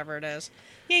cordage or whatever it is.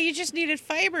 Yeah, you just needed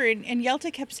fiber, and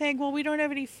Yelta kept saying, "Well, we don't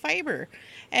have any fiber,"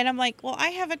 and I'm like, "Well, I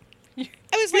have a." I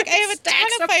was like, "I have a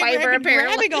Stacks ton of of fiber. fiber, I've been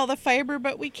apparently." grabbing all the fiber,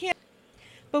 but we can't."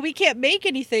 But we can't make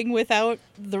anything without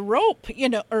the rope,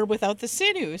 or without the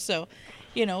sinew. So,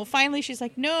 finally she's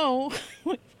like, no,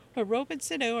 a rope and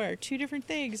sinew are two different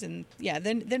things. And yeah,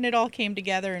 then it all came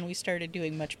together and we started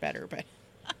doing much better. But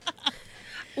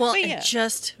Well, But yeah. and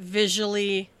just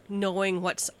visually knowing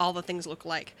what all the things look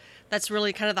like. That's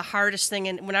really kind of the hardest thing.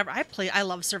 And whenever I play, I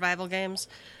love survival games.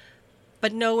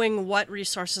 But knowing what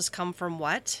resources come from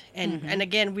what. And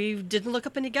again, we didn't look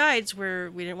up any guides. We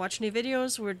didn't watch any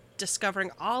videos. We're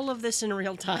discovering all of this in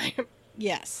real time.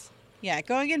 yes. Yeah,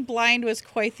 going in blind was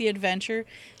quite the adventure.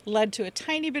 Led to a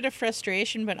tiny bit of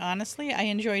frustration, but honestly, I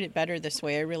enjoyed it better this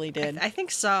way. I really did. I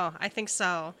think so. I think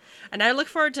so. And I look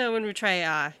forward to when we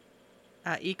try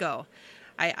Eco.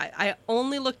 I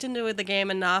only looked into the game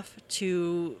enough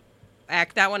to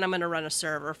act that one. I'm going to run a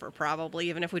server for probably,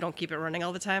 even if we don't keep it running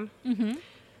all the time. Mm-hmm.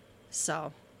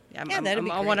 So yeah, that'd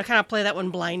be I want to great. kind of play that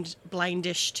one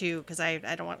blindish too, because I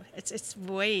don't want it's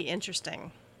way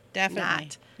interesting. Definitely.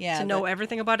 Not Yeah, to know but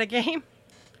everything about a game.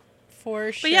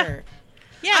 for sure. yeah.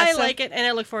 Yeah, I so- like it, and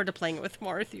I look forward to playing it with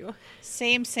more with you.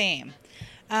 Same.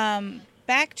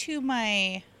 Back to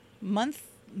my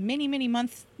many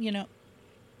month,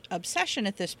 obsession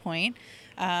at this point.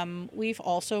 We've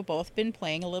also both been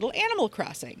playing a little Animal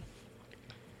Crossing.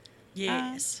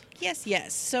 Yes.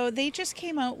 Yes. So they just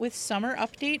came out with Summer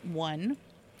Update 1,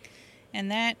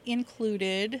 and that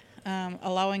included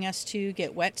allowing us to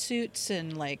get wetsuits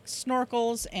and like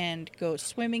snorkels and go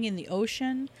swimming in the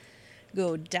ocean,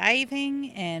 go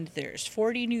diving, and there's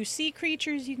 40 new sea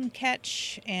creatures you can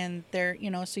catch, and they're,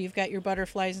 so you've got your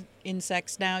butterflies,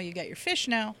 insects now, you got your fish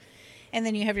now, and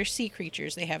then you have your sea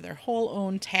creatures. They have their whole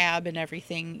own tab and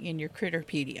everything in your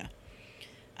Critterpedia.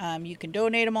 You can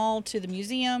donate them all to the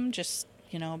museum. Just,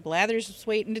 Blathers is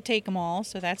waiting to take them all,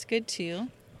 so that's good too.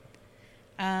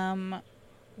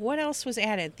 What else was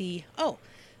added?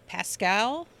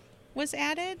 Pascal was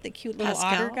added, the cute little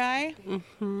Pascal. otter guy.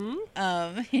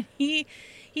 Mm-hmm.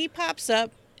 He pops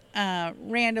up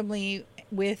randomly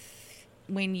with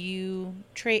when you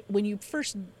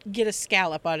first get a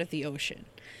scallop out of the ocean,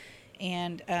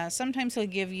 and sometimes he'll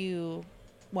give you.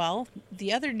 Well,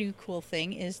 the other new cool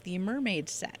thing is the mermaid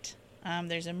set.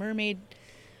 There's a mermaid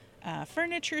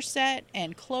furniture set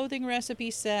and clothing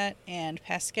recipe set, and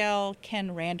Pascal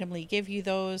can randomly give you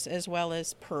those, as well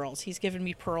as pearls. He's given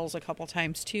me pearls a couple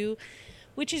times too,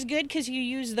 which is good because you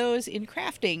use those in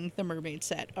crafting the mermaid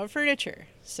set of furniture.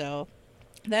 So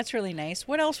that's really nice.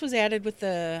 What else was added with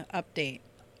the update?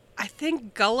 I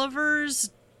think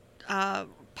Gulliver's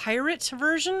pirate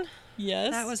version.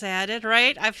 Yes. That was added,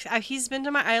 right? He's been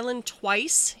to my island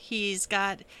twice. He's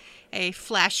got a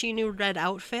flashy new red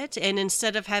outfit, and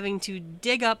instead of having to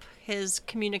dig up his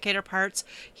communicator parts,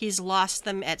 he's lost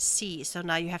them at sea. So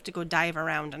now you have to go dive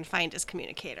around and find his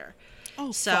communicator.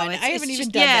 Oh, So fun. it's- I it's haven't even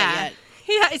just- done that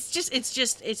yet. Yeah,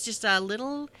 it's just a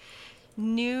little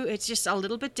new. It's just a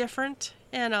little bit different.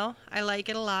 I like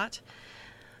it a lot.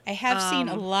 I have seen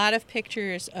a lot of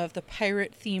pictures of the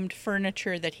pirate-themed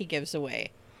furniture that he gives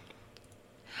away.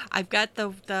 I've got the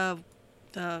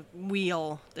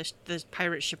wheel, the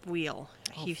pirate ship wheel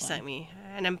he fun. sent me,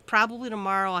 and I'm probably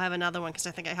tomorrow I'll have another one because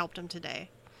I think I helped him today.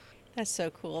 That's so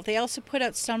cool. They also put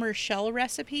out summer shell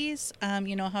recipes.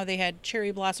 You know how they had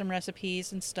cherry blossom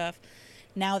recipes and stuff.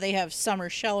 Now they have summer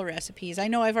shell recipes. I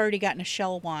know I've already gotten a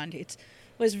shell wand. It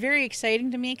was very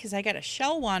exciting to me because I got a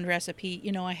shell wand recipe.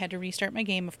 I had to restart my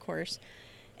game, of course.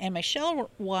 And my shell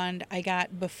wand I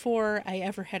got before I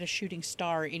ever had a shooting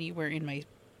star anywhere in my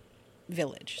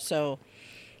village. So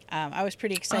I was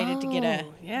pretty excited to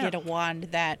get a wand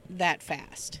that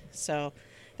fast. So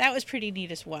that was pretty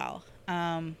neat as well.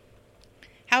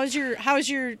 How's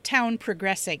your town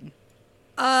progressing?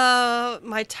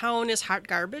 My town is hot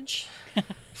garbage.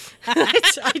 I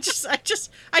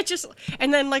just,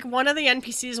 and then like one of the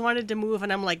NPCs wanted to move,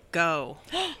 and I'm like, go.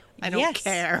 I don't Yes.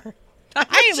 care.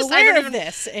 I am aware don't of even-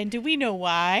 this, and do we know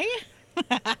why?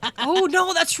 Oh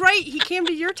no, that's right. He came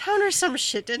to your town or some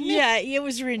shit, didn't he? Yeah, it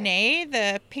was Renee,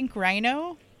 the pink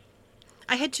rhino.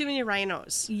 I had too many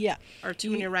rhinos, Yeah. or too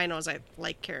many rhinos. I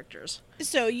like characters.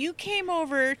 So you came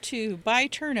over to buy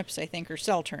turnips, I think, or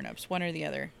sell turnips, one or the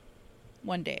other.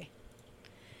 one day.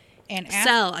 And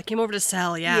Sell. I came over to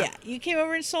sell. Yeah. yeah, you came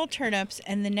over and sold turnips,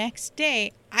 and the next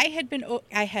day I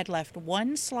had left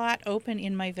one slot open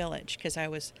in my village because I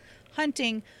was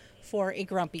hunting for a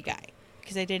grumpy guy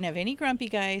because I didn't have any grumpy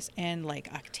guys, and like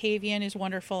Octavian is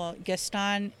wonderful.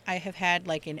 Gaston I have had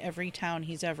like in every town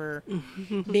he's ever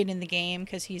been in the game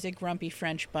because he's a grumpy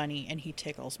French bunny and he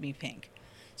tickles me pink.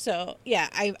 So yeah,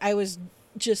 I was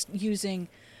just using.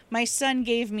 My son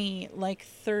gave me like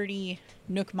 30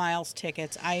 Nook Miles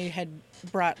tickets. I had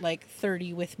brought like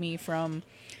 30 with me from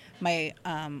my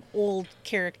old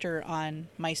character on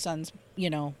my son's,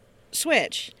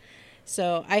 Switch.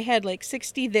 So I had like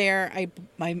 60 there.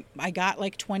 I got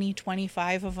like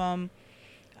 25 of them,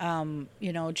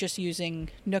 just using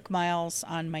Nook Miles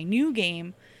on my new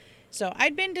game. So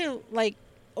I'd been to like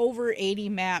over 80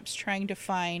 maps trying to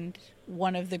find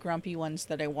one of the grumpy ones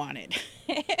that I wanted.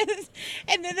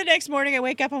 And then the next morning I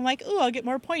wake up, I'm like, ooh, I'll get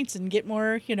more points and get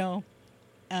more,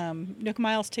 Nook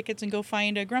Miles tickets and go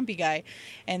find a grumpy guy.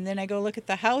 And then I go look at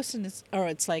the house and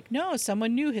it's like, no,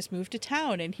 someone new has moved to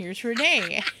town and here's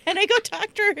Renee. And I go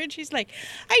talk to her and she's like,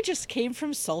 I just came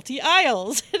from Salty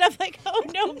Isles. And I'm like, oh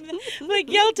no. I'm like,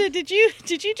 Yelta, did you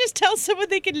just tell someone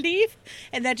they could leave?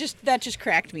 And that just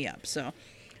cracked me up. So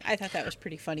I thought that was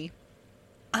pretty funny.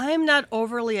 I'm not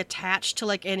overly attached to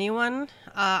like anyone.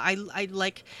 I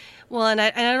like, well, and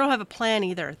I don't have a plan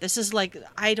either. This is like,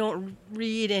 I don't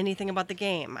read anything about the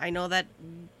game. I know that,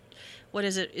 what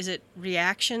is it? Is it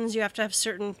reactions? You have to have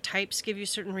certain types give you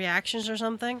certain reactions or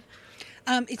something?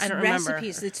 It's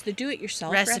recipes. It's the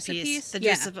do-it-yourself recipes.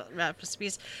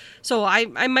 Recipes. So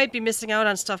I might be missing out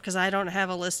on stuff because I don't have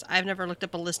a list. I've never looked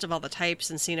up a list of all the types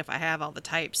and seen if I have all the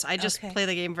types. I just play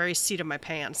the game very seat of my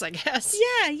pants, I guess.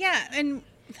 Yeah, and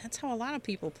that's how a lot of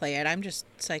people play it. I'm just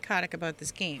psychotic about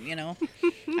this game,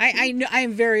 I know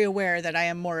I'm very aware that I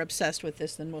am more obsessed with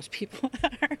this than most people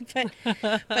are.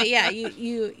 But yeah,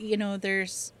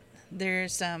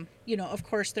 there's of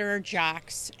course there are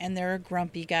jocks and there are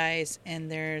grumpy guys and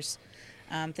there's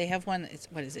they have one,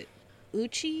 what is it,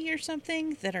 Uchi or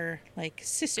something, that are like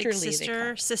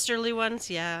sisterly. Sisterly ones,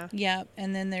 yeah. Yep.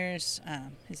 And then there's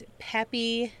is it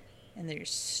Peppy, and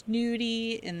there's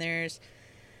Snooty, and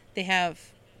they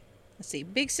have, let's see,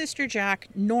 Big Sister Jock,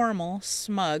 Normal,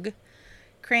 Smug,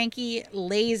 Cranky,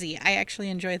 Lazy. I actually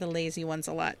enjoy the lazy ones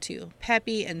a lot too.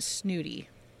 Peppy and Snooty.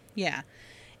 Yeah.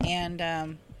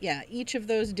 And each of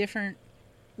those different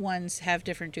ones have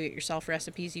different do-it-yourself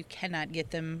recipes. You cannot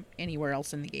get them anywhere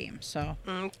else in the game. So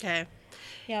okay.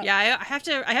 Yeah, I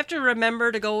have to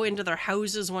remember to go into their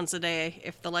houses once a day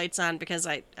if the light's on, because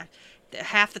I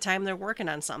half the time they're working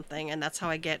on something, and that's how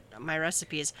I get my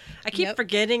recipes. I keep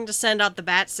forgetting to send out the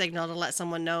bat signal to let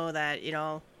someone know that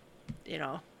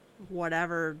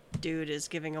whatever dude is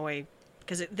giving away.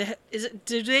 Because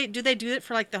do they do it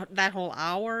for like that whole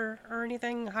hour or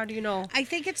anything? How do you know? I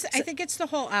think it's the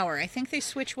whole hour. I think they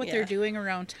switch what they're doing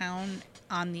around town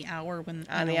on the hour when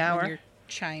your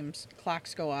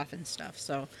clocks go off and stuff.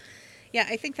 So yeah,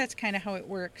 I think that's kind of how it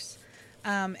works.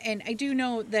 And I do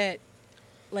know that,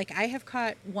 like, I have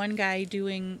caught one guy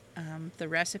doing the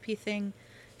recipe thing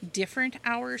different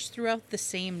hours throughout the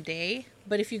same day.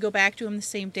 But if you go back to him the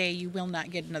same day, you will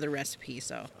not get another recipe.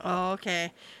 So. Oh,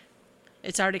 okay.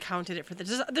 It's already counted it for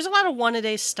this. There's a lot of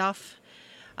one-a-day stuff.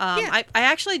 I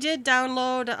actually did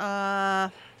download,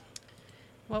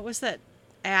 what was that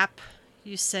app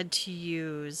you said to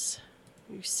use?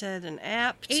 You said an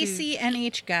app to...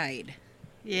 ACNH Guide.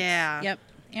 Yeah. Yep.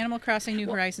 Animal Crossing New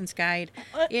Horizons Guide.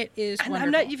 It is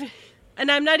wonderful.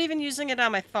 I'm not even using it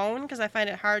on my phone because I find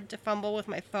it hard to fumble with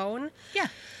my phone. Yeah.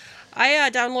 I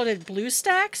downloaded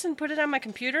BlueStacks and put it on my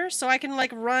computer so I can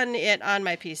like run it on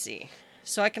my PC.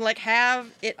 So I can like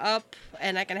have it up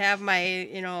and I can have my,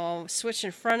 Switch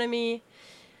in front of me.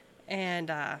 And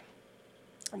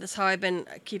that's how I've been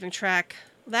keeping track.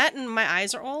 That and my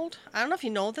eyes are old. I don't know if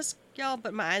you know this, y'all,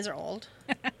 but my eyes are old.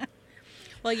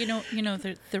 Well,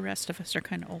 the rest of us are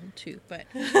kind of old too, but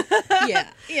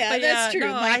yeah, but that's true.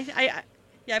 No,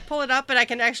 I pull it up and I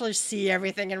can actually see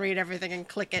everything and read everything and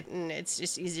click it, and it's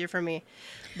just easier for me.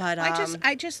 But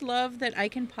I just love that I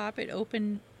can pop it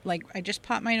open. Like, I just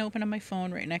pop mine open on my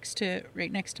phone right next to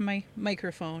my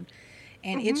microphone,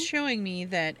 and it's showing me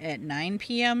that at 9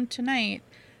 p.m. tonight,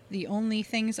 the only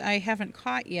things I haven't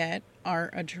caught yet are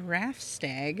a giraffe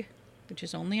stag, which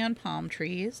is only on palm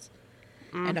trees,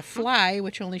 and a fly,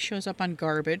 which only shows up on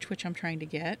garbage, which I'm trying to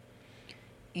get,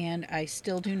 and I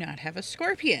still do not have a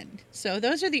scorpion. So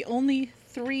those are the only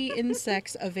 3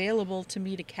 insects available to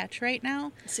me to catch right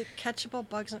now. Is it catchable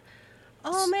bugs?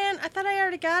 Oh man, I thought I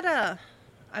already got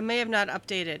I may have not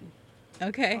updated.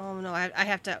 Okay. Oh no, I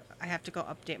have to go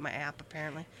update my app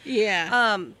apparently.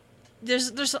 Yeah.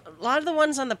 There's a lot of the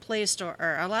ones on the Play Store,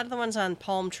 or a lot of the ones on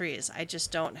Palm Trees I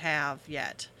just don't have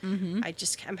yet. Mm-hmm.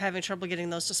 I'm having trouble getting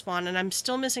those to spawn, and I'm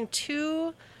still missing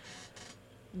 2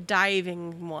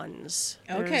 diving ones.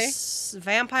 Okay. There's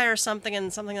vampire something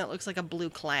and something that looks like a blue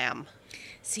clam.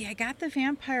 See, I got the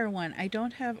vampire one. I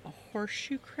don't have a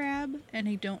horseshoe crab, and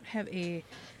I don't have a,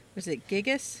 was it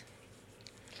Gigas?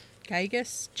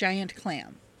 Gigas? Giant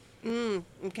clam.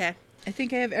 Okay. I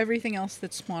think I have everything else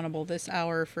that's spawnable this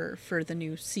hour for the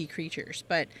new sea creatures.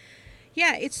 But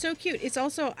yeah, it's so cute. It's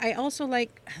also, I also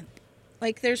like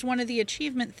there's one of the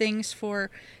achievement things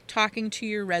for talking to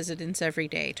your residents every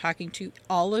day, talking to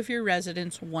all of your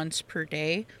residents once per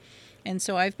day. And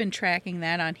so I've been tracking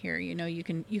that on here. You know, you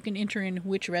can enter in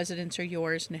which residents are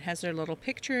yours, and it has their little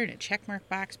picture and a check mark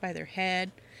box by their head.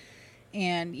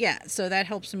 And yeah, so that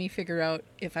helps me figure out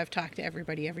if I've talked to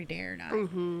everybody every day or not.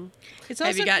 Mm-hmm. It's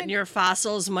Have you gotten kind your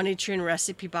fossils, money tree, and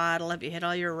recipe bottle? Have you hit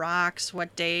all your rocks?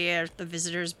 What day have the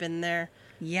visitors been there?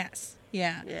 Yes.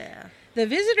 Yeah. Yeah. The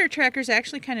visitor tracker is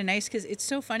actually kind of nice because it's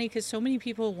so funny because so many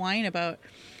people whine about,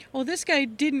 oh, this guy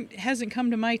hasn't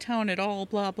come to my town at all,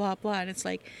 blah, blah, blah. And it's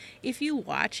like, if you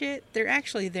watch it, they're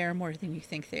actually there more than you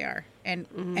think they are. And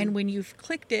and when you've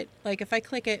clicked it, like if I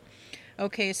click it,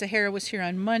 okay, Sahara was here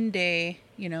on Monday,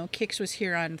 you know, Kix was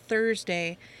here on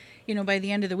Thursday, you know, by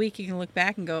the end of the week you can look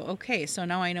back and go, okay, so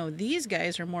now I know these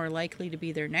guys are more likely to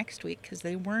be there next week because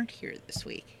they weren't here this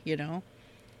week, you know.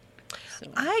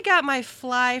 So, I got my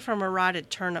fly from a rotted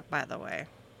turnip, by the way.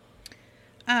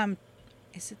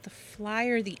 is it the fly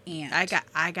or the ant?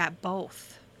 I got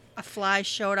both. A fly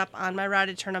showed up on my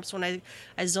rotted turnips when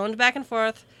I zoned back and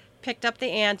forth, picked up the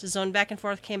ant, zoned back and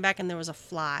forth, came back, and there was a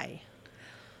fly.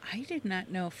 I did not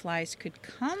know flies could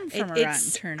come from a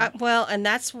rotten turnip. Well, and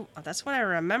that's what I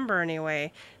remember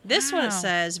anyway. This one it Wow.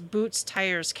 says boots,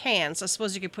 tires, cans. So I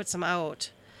suppose you could put some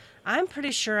out. I'm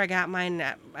pretty sure I got mine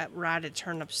at rotted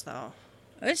turnips though.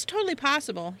 It's totally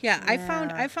possible. Yeah, I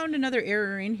found another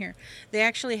error in here. They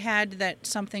actually had that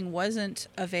something wasn't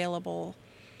available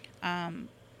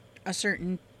a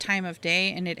certain time of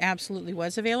day, and it absolutely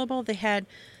was available. They had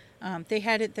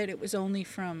it that it was only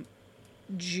from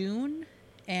June,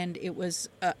 and it was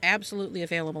absolutely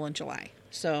available in July.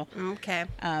 So, Okay.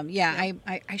 yeah,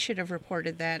 I should have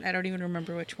reported that. I don't even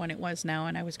remember which one it was now,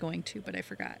 and I was going to, but I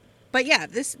forgot. But yeah,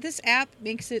 this app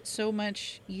makes it so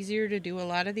much easier to do a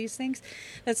lot of these things.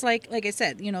 That's like I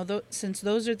said, you know, since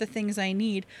those are the things I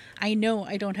need, I know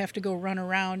I don't have to go run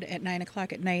around at 9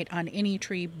 o'clock at night on any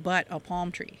tree but a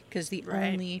palm tree, because the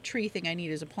Right. only tree thing I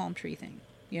need is a palm tree thing,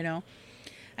 you know.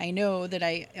 I know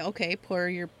that pour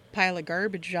your pile of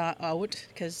garbage out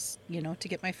because, you know, to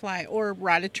get my fly, or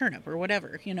rotted turnip or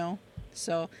whatever, you know.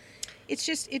 So it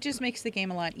just makes the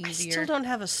game a lot I easier. still don't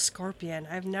have a scorpion.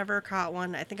 I've never caught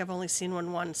one. I think I've only seen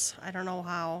one once. I don't know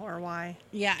how or why.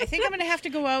 Yeah, I think I'm gonna have to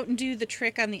go out and do the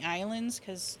trick on the islands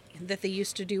that they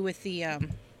used to do with the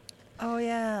Oh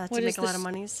yeah, What to is make a lot this- of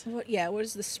monies. what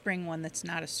is the spring one that's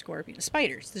not a scorpion?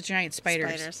 Spiders, the giant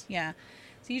spiders. Spiders. Yeah.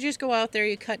 So you just go out there,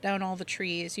 you cut down all the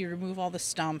trees, you remove all the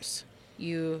stumps,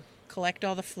 you collect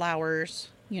all the flowers,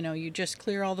 you know, you just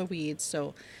clear all the weeds,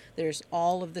 so there's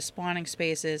all of the spawning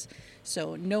spaces,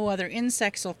 so no other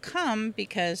insects will come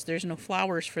because there's no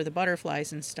flowers for the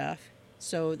butterflies and stuff.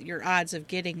 So your odds of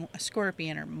getting a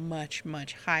scorpion are much,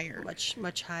 much higher.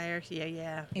 Much higher.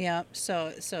 Yeah. Yeah,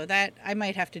 so that I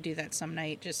might have to do that some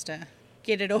night just to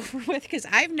get it over with, because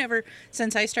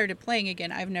since I started playing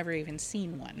again, I've never even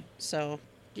seen one. So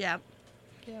Yeah.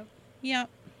 yeah,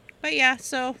 but yeah,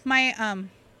 so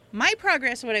my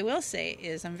progress, what I will say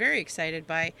is I'm very excited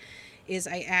is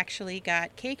I actually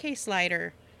got KK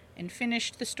Slider and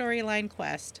finished the storyline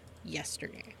quest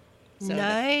yesterday. So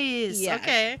Nice. yeah,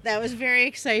 Okay. that was very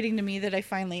exciting to me that I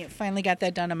finally got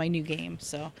that done on my new game.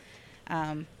 So,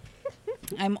 I'm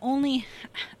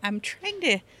trying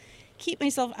to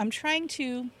I'm trying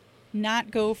to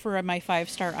not go for my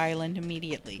 5-star island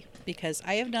immediately, because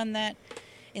I have done that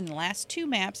in the last 2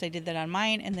 maps. I did that on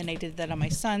mine, and then I did that on my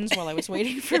son's while I was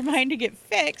waiting for mine to get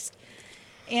fixed.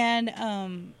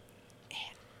 And,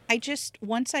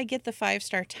 once I get the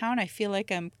 5-star town, I feel like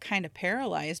I'm kind of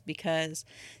paralyzed, because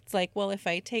it's like, well, if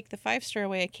I take the 5-star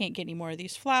away, I can't get any more of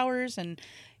these flowers. And,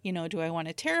 you know, do I want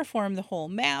to terraform the whole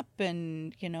map?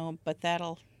 And, you know, but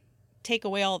that'll take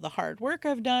away all the hard work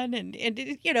I've done. And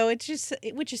you know, it's just,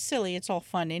 which is silly. It's all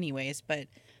fun anyways. But,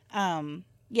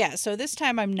 yeah, so this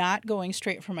time I'm not going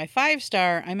straight for my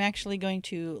 5-star. I'm actually going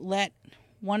to let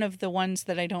one of the ones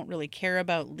that I don't really care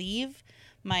about leave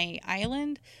my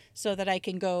island, so that I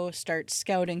can go start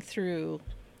scouting through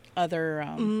other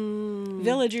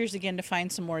villagers again to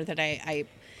find some more that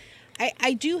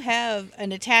I do have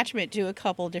an attachment to a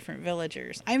couple different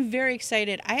villagers. I'm very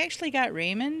excited. I actually got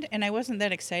Raymond, and I wasn't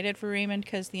that excited for Raymond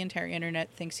because the entire internet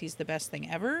thinks he's the best thing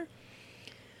ever.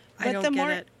 But I don't get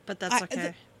it, but that's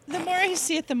okay. The more I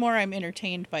see it, the more I'm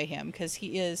entertained by him because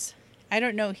he is, I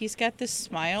don't know, he's got this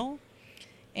smile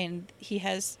and he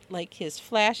has like his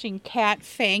flashing cat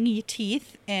fangy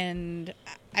teeth and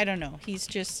I don't know,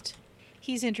 he's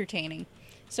entertaining.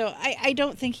 So I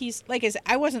don't think he's, like I said,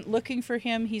 I wasn't looking for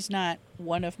him. He's not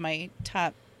one of my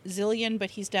top zillion,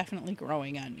 but he's definitely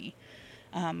growing on me.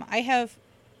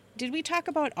 Did we talk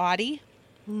about Audie?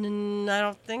 I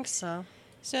don't think so.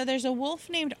 So there's a wolf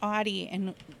named Audie,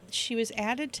 and she was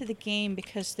added to the game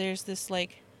because there's this,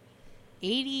 like,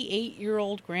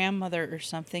 88-year-old grandmother or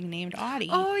something named Audie.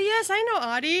 Oh, yes, I know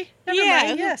Audie. Never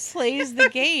mind, yes. Who plays the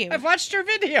game. I've watched her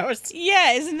videos.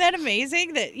 Yeah, isn't that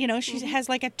amazing? That, you know, she has,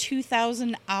 like, a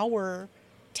 2,000-hour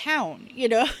town, you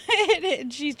know?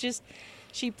 And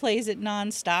she plays it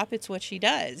nonstop. It's what she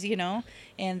does, you know?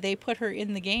 And they put her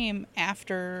in the game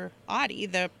after Audie,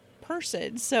 the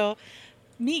person. So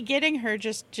me getting her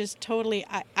just totally,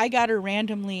 I got her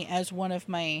randomly as one of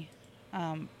my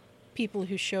people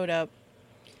who showed up.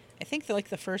 I think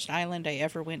the first island I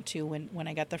ever went to when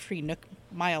I got the free Nook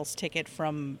Miles ticket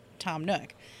from Tom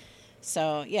Nook.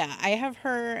 So yeah, I have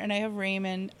her and I have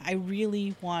Raymond. I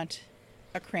really want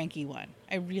a cranky one.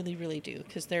 I really, really do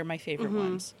because they're my favorite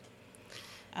ones.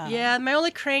 Yeah, my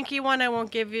only cranky one I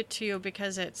won't give it to you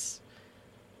because it's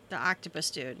the octopus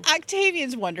dude.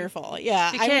 Octavian's wonderful.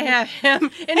 Yeah. You can't have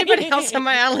him. Anybody else on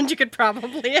my island you could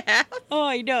probably have. Oh,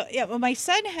 I know. Yeah, well, my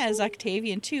son has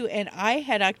Octavian too, and I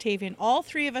had Octavian. All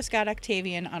three of us got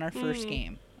Octavian on our first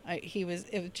game.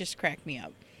 It just cracked me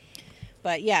up.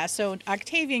 But yeah, so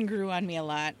Octavian grew on me a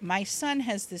lot. My son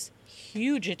has this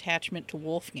huge attachment to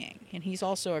Wolfgang, and he's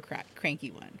also a cranky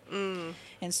one.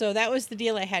 And so that was the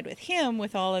deal I had with him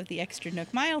with all of the extra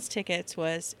Nook Miles tickets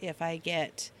was if I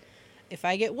get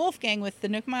Wolfgang with the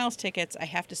Nook Miles tickets, I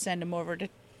have to send him over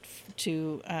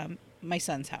to my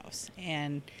son's house.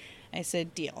 And I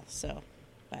said, deal. So,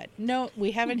 but no,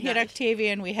 we haven't hit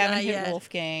Octavian. We haven't hit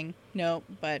Wolfgang. No,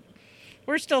 but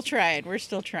we're still trying.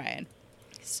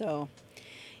 So,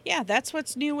 yeah, that's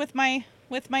what's new with my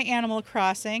Animal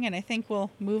Crossing. And I think we'll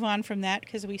move on from that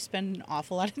because we spend an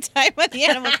awful lot of time on the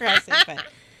Animal Crossing. But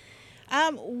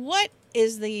what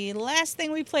is the last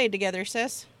thing we played together,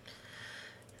 sis?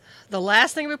 The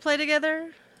last thing we played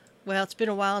together? Well, it's been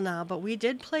a while now, but we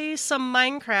did play some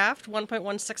Minecraft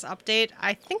 1.16 update.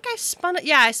 I think I spun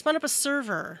up a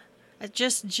server.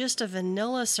 Just a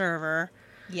vanilla server.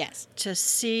 Yes. To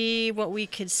see what we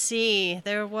could see.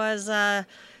 There was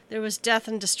death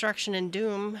and destruction and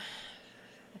doom.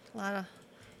 A lot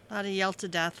of yell to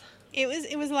death. It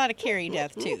was a lot of carry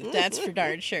death too. That's for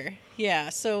darn sure. Yeah,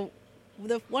 so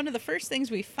one of the first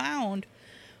things we found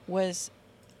was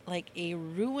like a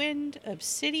ruined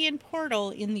obsidian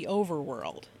portal in the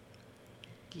overworld.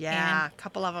 Yeah, a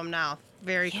couple of them now.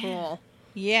 Very cool.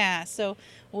 Yeah, so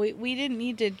we didn't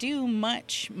need to do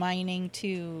much mining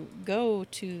to go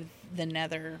to the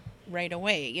Nether right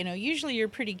away. You know, usually you're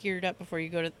pretty geared up before you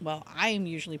go to... Well, I'm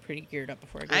usually pretty geared up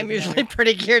before I go to the Nether. I'm usually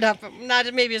pretty geared up.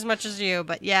 Not maybe as much as you,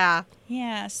 but yeah.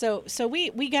 Yeah, so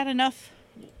we got enough...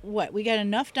 We got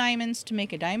enough diamonds to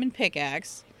make a diamond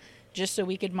pickaxe, just so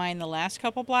we could mine the last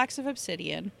couple blocks of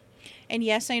obsidian. And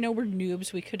yes, I know we're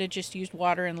noobs. We could have just used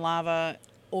water and lava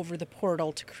over the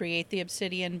portal to create the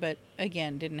obsidian, but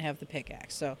again, didn't have the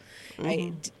pickaxe. So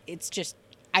it's just,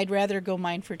 I'd rather go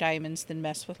mine for diamonds than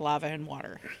mess with lava and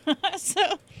water.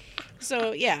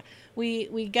 So yeah,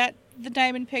 we got the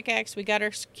diamond pickaxe, we got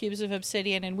our cubes of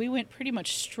obsidian, and we went pretty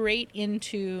much straight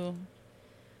into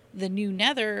the new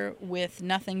Nether with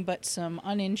nothing but some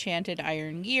unenchanted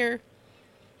iron gear.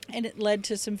 And it led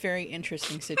to some very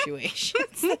interesting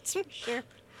situations, that's for sure.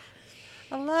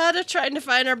 A lot of trying to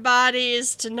find our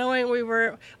bodies, to knowing we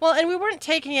were... Well, and we weren't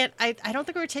taking it... I don't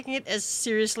think we were taking it as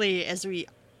seriously as we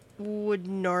would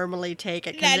normally take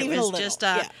it. Not it even was a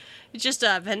little, just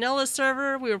a vanilla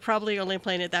server. We were probably only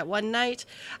playing it that one night.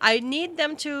 I need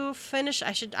them to finish...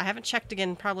 I haven't checked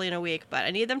again probably in a week, but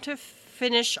I need them to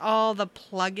finish all the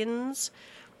plugins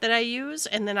that I use,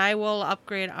 and then I will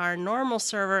upgrade our normal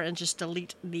server and just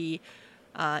delete the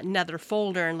Nether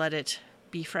folder and let it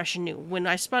be fresh and new. When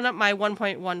I spun up my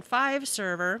 1.15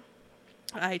 server,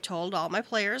 I told all my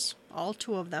players, all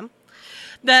 2 of them,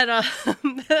 that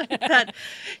that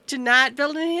to not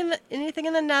build anything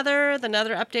in the Nether. The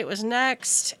Nether update was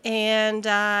next, and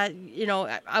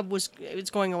it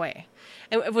was going away.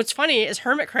 And what's funny is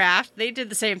Hermitcraft, they did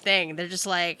the same thing. They're just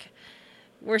like,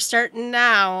 we're starting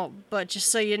now, but just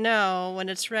so you know, when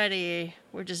it's ready,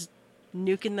 we're just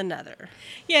nuking the nether.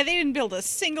 Yeah, they didn't build a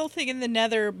single thing in the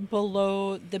nether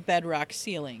below the bedrock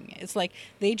ceiling. It's like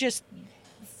they just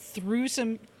threw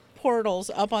some portals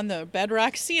up on the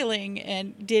bedrock ceiling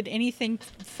and did anything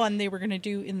fun they were going to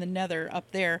do in the nether up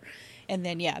there. And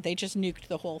then, yeah, they just nuked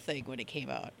the whole thing when it came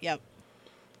out. Yep.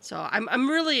 So I'm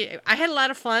really, I had a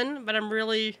lot of fun, but I'm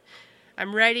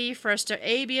ready for us to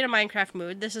be in a Minecraft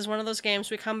mood. This is one of those games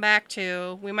we come back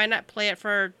to. We might not play it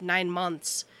for 9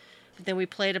 months, but then we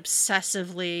play it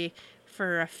obsessively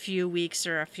for a few weeks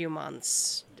or a few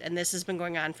months. And this has been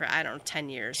going on for, I don't know, 10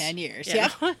 years. 10 years, yeah.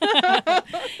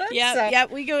 Yeah,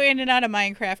 we go in and out of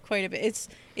Minecraft quite a bit.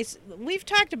 It's we've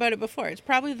talked about it before. It's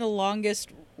probably the longest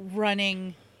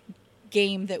running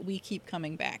game that we keep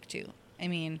coming back to. I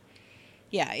mean,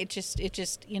 yeah, it just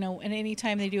and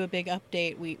anytime they do a big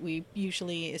update, we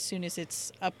usually, as soon as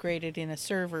it's upgraded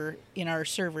in our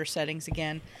server settings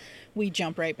again, we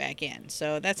jump right back in.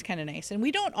 So that's kind of nice. And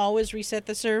we don't always reset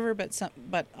the server, but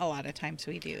a lot of times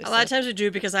we do. A lot of times we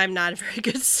do, because I'm not a very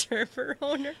good server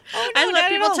owner. Oh, no, I let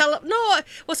people at all.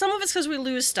 well, some of it's because we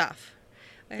lose stuff.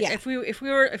 Yeah. If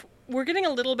we're getting a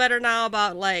little better now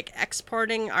about like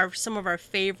exporting some of our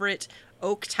favorite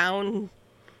Oaktown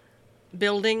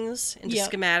buildings into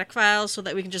schematic files so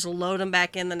that we can just load them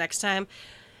back in the next time.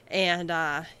 And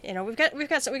we've got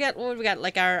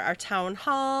like our town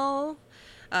hall.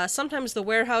 Sometimes the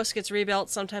warehouse gets rebuilt,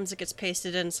 sometimes it gets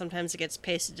pasted in, sometimes it gets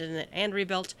pasted in and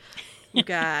rebuilt. We've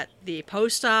got the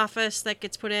post office that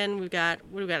gets put in. We've got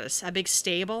a big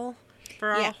stable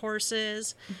for our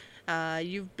horses.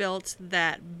 You've built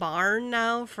that barn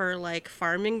now for like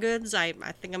farming goods. I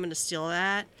think I'm going to steal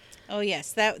that. Oh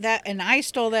yes, that and I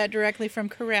stole that directly from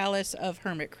Corrales of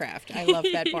Hermitcraft. I love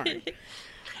that barn.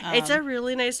 It's a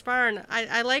really nice barn.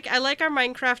 I like our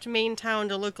Minecraft main town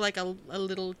to look like a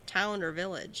little town or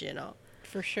village,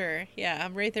 For sure. Yeah,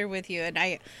 I'm right there with you. And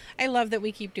I love that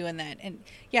we keep doing that. And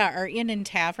yeah, our Inn and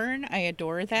Tavern, I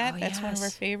adore that. That's one of our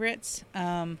favorites.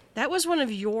 That was one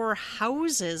of your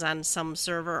houses on some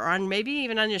server, or on maybe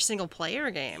even on your single player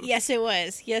game. Yes, it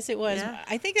was. Yeah.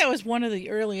 I think that was one of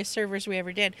the earliest servers we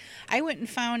ever did. I went and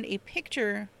found a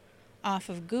picture off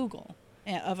of Google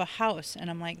of a house,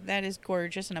 and I'm like, that is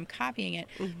gorgeous, and I'm copying it.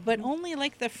 Mm-hmm. But only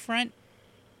like the front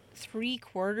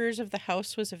 3/4 of the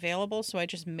house was available, so I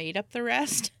just made up the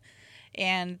rest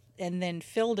and then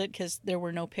filled it because there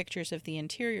were no pictures of the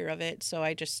interior of it. So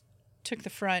I just took the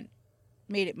front,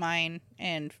 made it mine,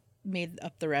 and made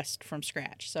up the rest from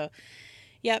scratch. So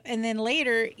yep. And then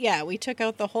later, we took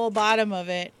out the whole bottom of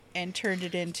it and turned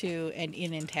it into an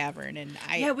inn and tavern. And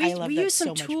I love we that used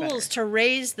some so much tools better. to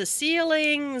raise the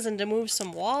ceilings and to move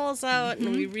some walls out,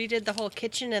 and we redid the whole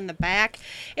kitchen in the back.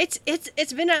 It's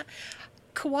been a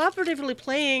cooperatively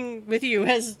playing with you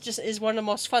is one of the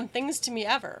most fun things to me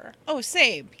ever. Oh,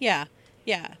 same. Yeah.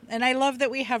 And I love that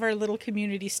we have our little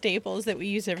community staples that we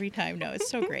use every time. No, it's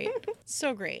so great.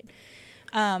 So great.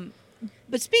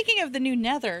 But speaking of the new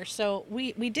Nether, so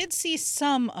we did see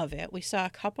some of it. We saw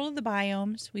a couple of the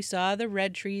biomes. We saw the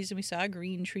red trees, and we saw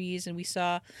green trees, and we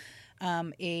saw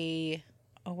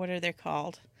what are they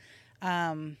called?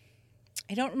 I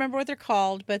don't remember what they're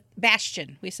called, but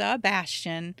bastion. We saw a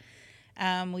bastion.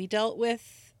 We dealt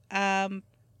with the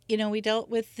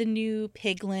new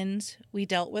piglins. We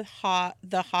dealt with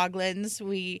the hoglins.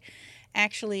 We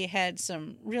actually had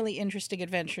some really interesting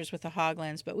adventures with the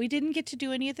hoglins, but we didn't get to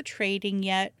do any of the trading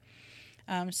yet.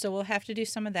 So we'll have to do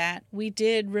some of that. We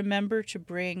did remember to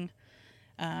bring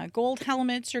gold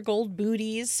helmets or gold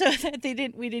booties so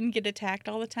that we didn't get attacked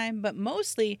all the time. But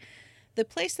mostly, the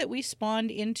place that we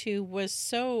spawned into was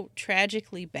so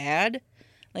tragically bad.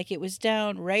 Like, it was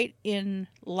down right in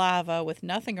lava with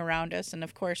nothing around us. And,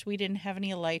 of course, we didn't have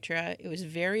any elytra. It was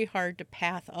very hard to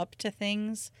path up to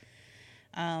things.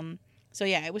 So,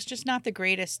 yeah, it was just not the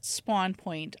greatest spawn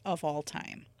point of all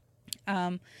time.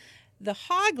 The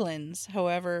hoglins,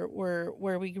 however, were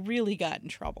where we really got in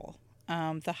trouble.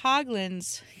 The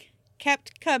hoglins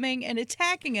kept coming and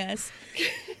attacking us.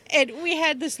 And we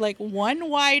had this, like, one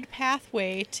wide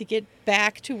pathway to get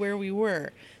back to where we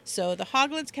were. So the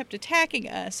hoglins kept attacking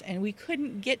us, and we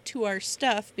couldn't get to our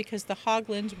stuff because the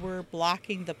hoglins were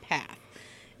blocking the path.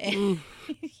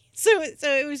 So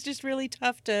it was just really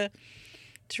tough to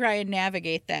try and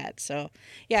navigate that. So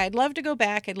yeah, I'd love to go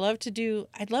back. I'd love to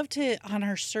on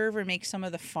our server make some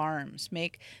of the farms,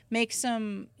 make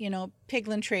some,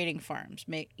 piglin trading farms,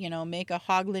 make a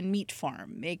hoglin meat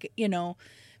farm, make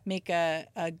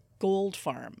a gold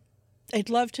farm. I'd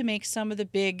love to make some of the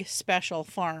big special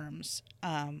farms.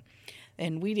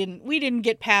 And we didn't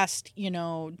get past,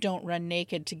 don't run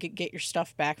naked to get your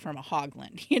stuff back from a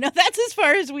hogland. That's as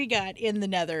far as we got in the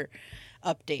Nether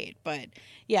update. But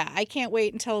yeah, I can't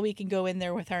wait until we can go in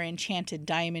there with our enchanted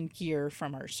diamond gear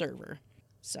from our server.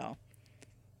 So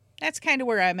that's kind of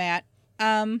where I'm at.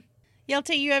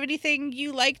 Yelta, you have anything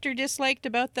you liked or disliked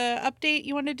about the update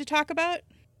you wanted to talk about?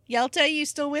 Yelta, you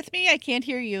still with me? I can't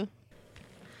hear you.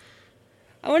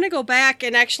 I want to go back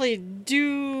and actually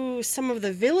do some of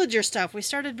the villager stuff. We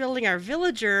started building our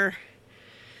villager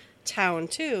town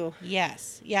too.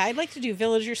 Yes. Yeah, I'd like to do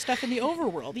villager stuff in the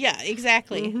overworld. Yeah,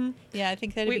 exactly. Mm-hmm. Yeah, I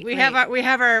think that'd be we great. we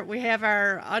have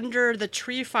our under the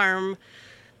tree farm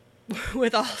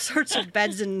with all sorts of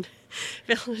beds and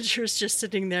villagers just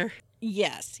sitting there.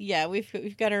 Yes. Yeah,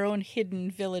 we've got our own hidden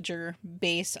villager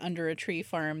base under a tree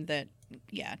farm that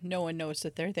no one knows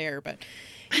that they're there, but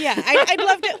yeah, I'd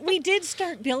love to. We did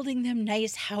start building them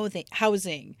nice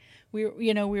housing. We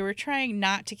were trying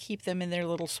not to keep them in their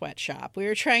little sweatshop. We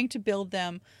were trying to build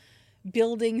them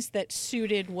buildings that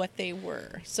suited what they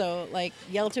were. So, like,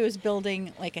 Yelta was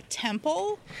building like a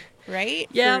temple, right?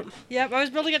 Yeah, I was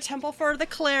building a temple for the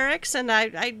clerics, and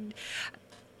I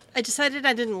decided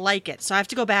I didn't like it, so I have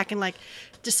to go back and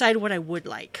decide what I would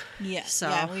like. Yes. So.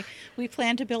 Yeah, we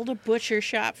plan to build a butcher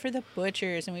shop for the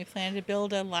butchers, and we plan to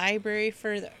build a library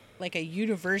for a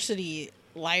university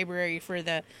library for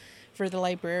the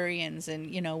librarians, and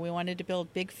we wanted to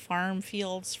build big farm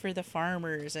fields for the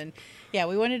farmers, and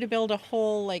we wanted to build a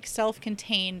whole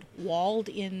self-contained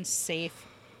walled-in safe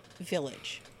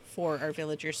village for our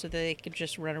villagers so that they could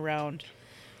just run around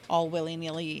all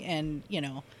willy-nilly and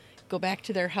go back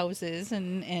to their houses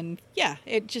and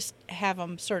it just have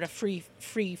them sort of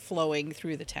free flowing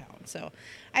through the town. So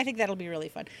I think that'll be really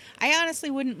fun. I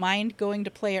honestly wouldn't mind going to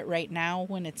play it right now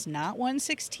when it's not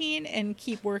 1.16 and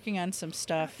keep working on some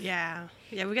stuff. Yeah,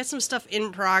 we got some stuff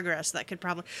in progress that could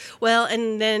probably... Well,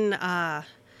 and then, I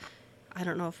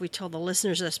don't know if we told the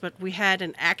listeners this, but we had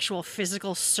an actual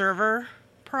physical server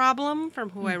problem from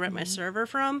who I rent my server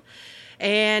from,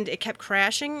 and it kept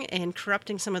crashing and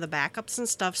corrupting some of the backups and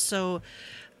stuff, so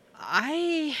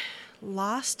I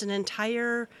lost an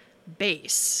entire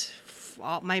base,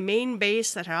 my main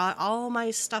base that had all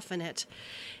my stuff in it,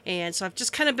 and so I've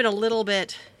just kind of been a little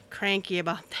bit cranky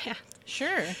about that.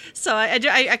 Sure. So I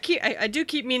do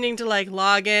keep meaning to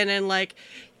log in and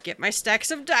get my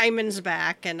stacks of diamonds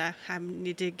back, and I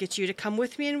need to get you to come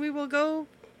with me, and we will go.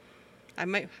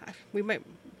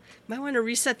 We might want to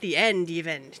reset the end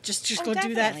even. Just go definitely.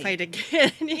 do that fight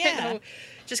again. Yeah.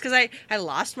 Just because I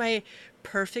lost my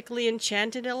perfectly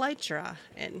enchanted elytra,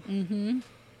 and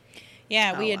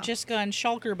Yeah, we had just gone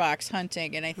shulker box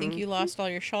hunting, and I think you lost all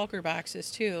your shulker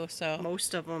boxes too. So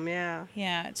most of them, yeah.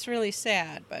 Yeah, it's really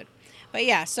sad, but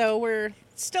yeah. So we're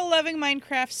still loving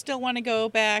Minecraft. Still want to go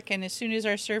back, and as soon as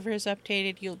our server is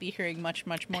updated, you'll be hearing much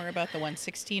more about the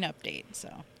 1.16 update.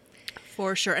 So.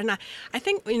 For sure. And I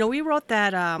think, we wrote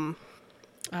that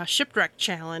shipwreck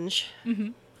challenge. Mm-hmm.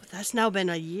 That's now been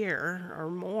a year or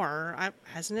more,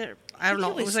 hasn't it? I don't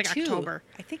know. It was October.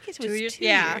 I think it was 2 years. 2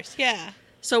 years. Yeah.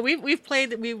 So we've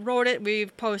played it. We wrote it.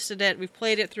 We've posted it. We've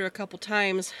played it through a couple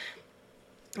times.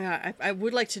 I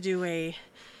would like to do a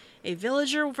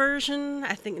villager version.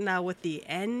 I think now with the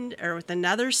end or with the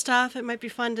nether stuff, it might be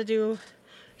fun to do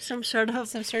some sort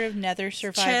of nether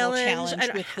survival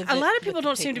challenge with a lot of people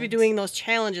don't seem to be doing those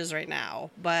challenges right now,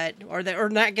 or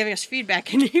not giving us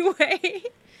feedback anyway.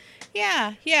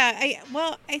 Yeah.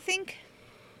 I think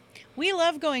we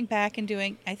love going back and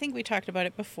doing, I think we talked about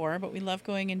it before, but we love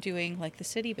going and doing the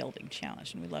city building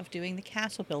challenge, and we love doing the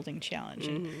castle building challenge.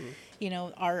 And,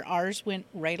 ours went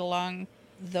right along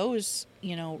those,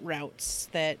 routes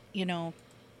that,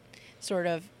 sort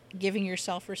of giving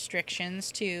yourself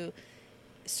restrictions to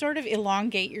sort of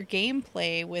elongate your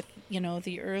gameplay with,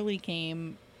 the early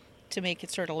game to make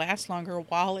it sort of last longer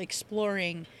while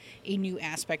exploring a new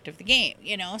aspect of the game,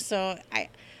 So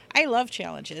I love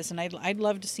challenges, and I'd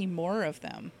love to see more of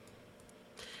them.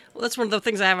 Well, that's one of the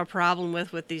things I have a problem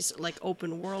with these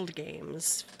open world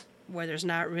games where there's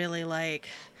not really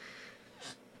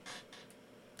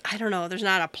I don't know, there's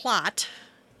not a plot.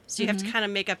 So you have to kind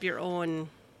of make up your own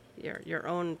I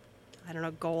don't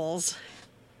know, goals.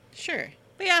 Sure.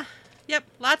 But yeah, yep,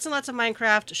 lots and lots of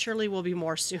Minecraft. Surely will be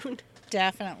more soon.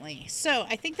 Definitely. So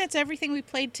I think that's everything we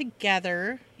played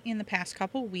together in the past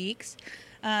couple weeks.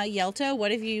 Yelta,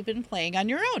 what have you been playing on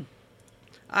your own?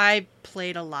 I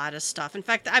played a lot of stuff. In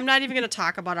fact, I'm not even going to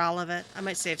talk about all of it. I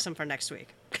might save some for next week.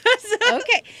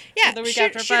 Okay. Yeah. The week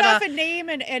shoot after, off a name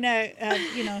and a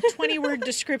 20-word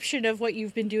description of what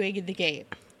you've been doing in the game.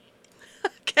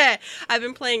 I've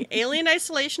been playing Alien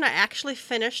Isolation. I actually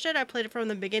finished it. I played it from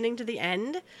the beginning to the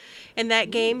end. In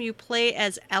that game, you play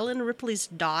as Ellen Ripley's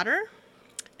daughter.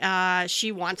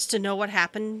 She wants to know what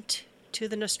happened to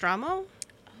the Nostromo,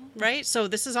 right? So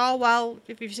this is all while,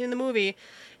 if you've seen the movie,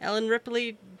 Ellen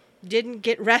Ripley didn't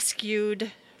get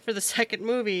rescued for the second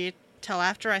movie till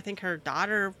after I think her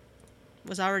daughter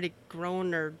was already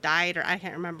grown or died, or I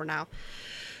can't remember now.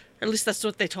 Or at least that's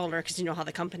what they told her, because you know how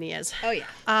the company is. Oh,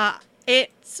 yeah.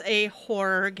 It's a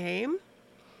horror game.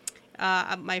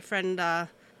 My friend,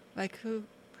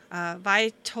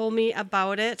 Vi told me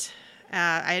about it.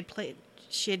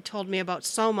 She had told me about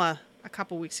Soma a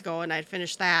couple weeks ago, and I'd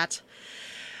finished that.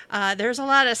 There's a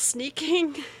lot of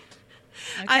sneaking.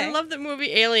 Okay. I love the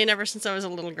movie Alien ever since I was a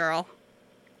little girl.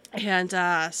 And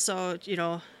so,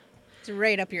 It's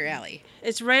right up your alley.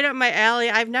 it's right up my alley.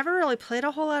 I've never really played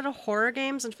a whole lot of horror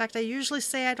games. In fact, I usually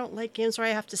say I don't like games where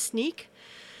I have to sneak.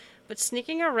 But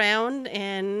sneaking around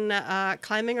and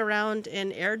climbing around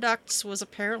in air ducts was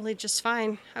apparently just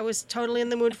fine. I was totally in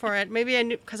the mood for it. Maybe I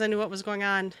knew because I knew what was going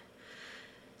on.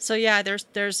 So yeah,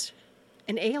 there's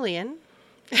an alien.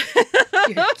 You're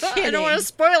I don't want kidding. to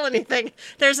spoil anything.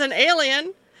 There's an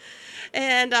alien,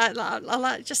 and a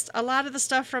lot of the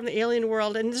stuff from the alien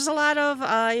world, and there's a lot of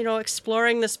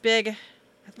exploring this big.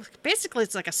 Basically,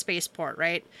 it's like a spaceport,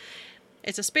 right?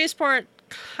 It's a spaceport,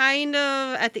 kind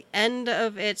of at the end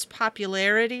of its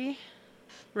popularity,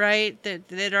 right?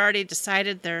 They'd already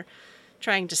decided they're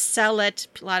trying to sell it.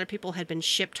 A lot of people had been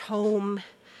shipped home,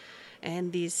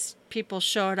 and these people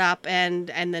showed up, and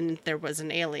then there was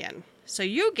an alien. So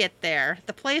you get there.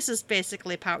 The place is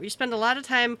basically power. You spend a lot of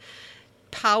time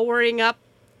powering up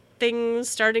things,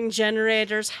 starting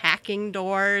generators, hacking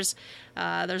doors.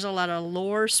 There's a lot of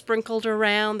lore sprinkled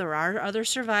around. There are other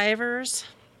survivors.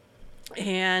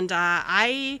 And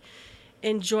I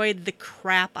enjoyed the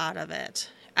crap out of it.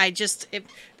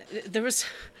 There's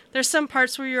some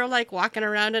parts where you're like walking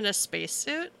around in a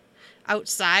spacesuit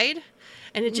outside,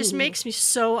 and it just makes me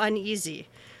so uneasy.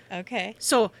 Okay.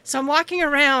 So I'm walking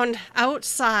around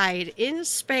outside in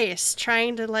space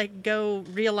trying to like go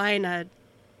realign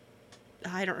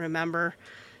I don't remember,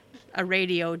 a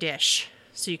radio dish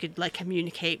so you could like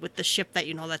communicate with the ship that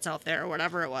that's out there or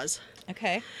whatever it was.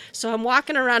 Okay. So I'm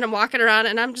walking around,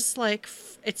 and I'm just like,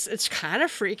 it's kind of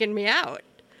freaking me out.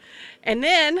 And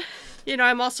then,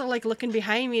 I'm also like looking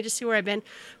behind me to see where I've been.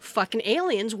 Fucking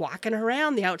aliens walking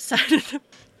around the outside of the.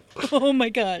 Oh my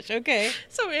gosh. Okay.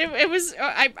 So it was.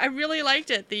 I really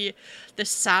liked it. The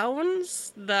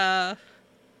sounds, the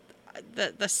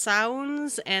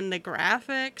sounds and the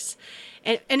graphics,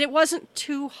 and it wasn't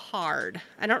too hard.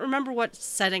 I don't remember what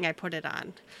setting I put it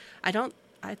on. I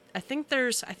think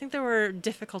there were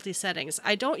difficulty settings.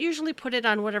 I don't usually put it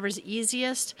on whatever's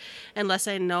easiest unless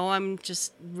I know I'm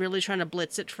just really trying to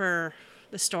blitz it for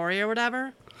the story or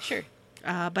whatever. Sure.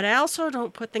 But I also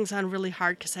don't put things on really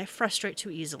hard because I frustrate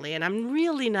too easily, and I'm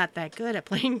really not that good at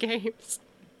playing games.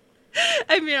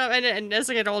 I mean, and as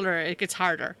I get older, it gets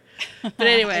harder. But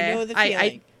anyway, I know the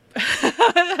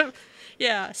feeling.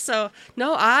 yeah. So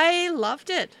no, I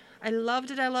loved it. I loved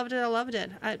it. I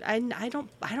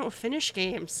don't finish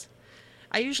games.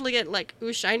 I usually get like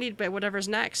shiny by whatever's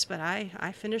next, but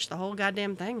I finished the whole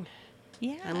goddamn thing.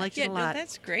 Yeah. I liked it a lot. No,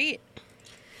 that's great.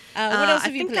 What else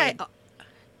have you played?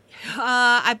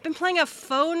 I've been playing a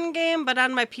phone game, but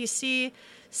on my PC,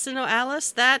 Sinnoh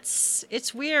Alice.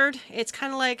 It's weird. It's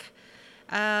kind of like,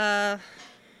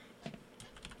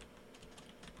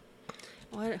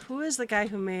 who is the guy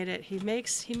who made it? He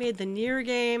made the Nier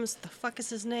games. The fuck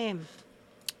is his name?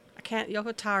 I can't.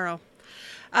 Yoko Taro.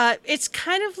 It's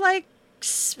kind of like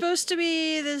supposed to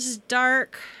be this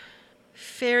dark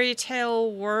fairy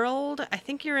tale world. I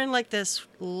think you're in like this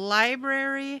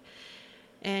library,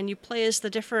 and you play as the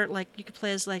different, like, you could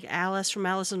play as like Alice from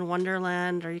Alice in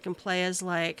Wonderland, or you can play as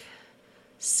like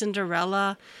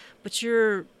Cinderella, but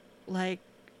you're like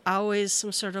always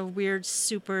some sort of weird,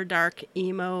 super dark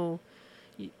emo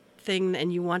thing,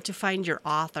 and you want to find your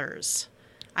authors.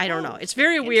 I don't know. It's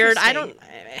very weird. And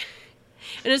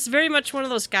it's very much one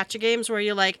of those gacha games where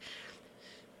you like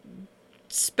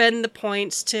spend the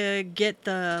points to get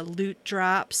the loot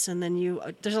drops, and then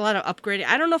there's a lot of upgrading.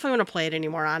 I don't know if I want to play it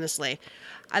anymore, honestly.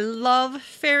 I love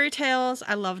fairy tales.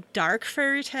 I love dark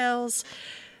fairy tales,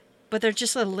 but they're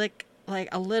just a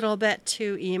little bit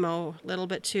too emo,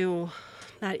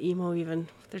 not emo even.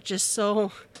 They're just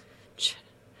so,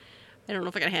 I don't know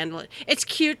if I can handle it. It's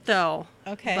cute though.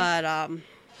 Okay. But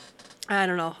I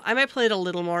don't know. I might play it a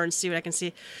little more and see what I can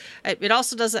see. It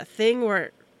also does that thing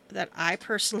that I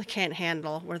personally can't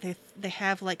handle, where they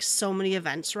have like so many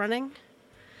events running.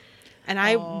 and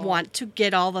I Oh. want to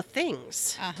get all the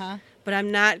things. Uh-huh. But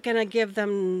I'm not going to give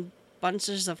them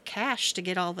bunches of cash to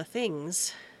get all the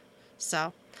things.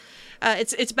 So,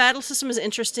 its battle system is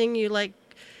interesting.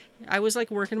 I was like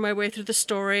working my way through the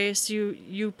story. So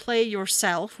you play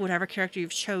yourself, whatever character you've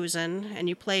chosen, and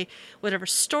you play whatever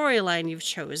storyline you've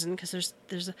chosen, because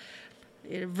there's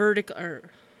a vertical or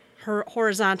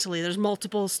horizontally there's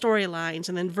multiple storylines,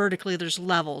 and then vertically there's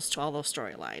levels to all those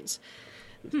storylines.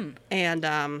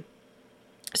 And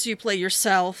so you play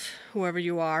yourself, whoever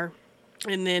you are,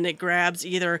 and then it grabs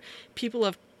either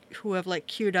people who have like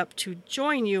queued up to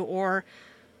join you, or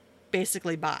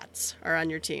basically bots are on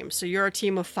your team. So you're a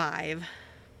team of 5,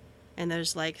 and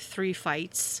there's like 3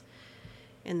 fights,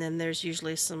 and then there's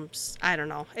usually some, I don't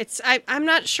know. I'm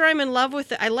not sure I'm in love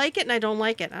with it. I like it and I don't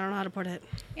like it. I don't know how to put it.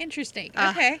 Interesting.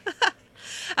 Okay.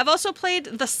 I've also played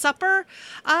The Supper.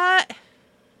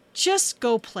 Just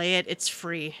go play it. It's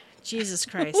free. Jesus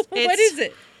Christ. What is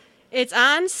it? It's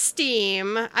on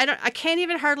Steam. I can't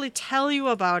even hardly tell you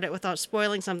about it without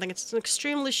spoiling something. It's an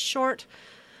extremely short.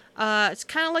 It's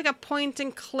kind of like a point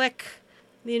and click.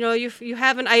 You know, you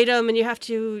have an item and you have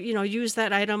to, use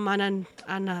that item on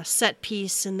a set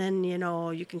piece, and then,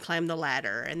 you can climb the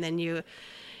ladder, and then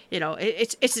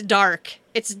it's dark.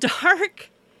 It's dark,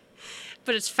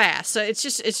 but it's fast. So it's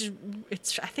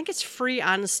I think it's free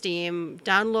on Steam.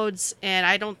 Downloads, and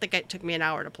I don't think it took me an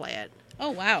hour to play it. Oh,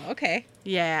 wow. Okay.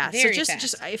 Yeah. Very so fast.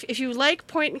 just if you like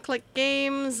point and click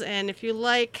games, and if you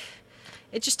like,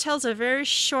 it just tells a very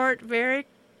short, very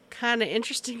kind of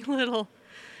interesting little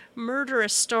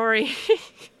murderous story.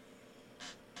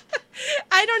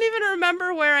 I don't even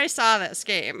remember where I saw this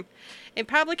game. It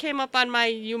probably came up on my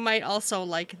 "you might also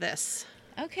like this."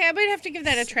 Okay, I might have to give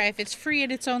that a try. If it's free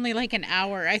and it's only like an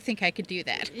hour, I think I could do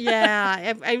that.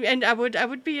 Yeah, and I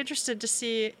would be interested to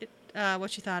see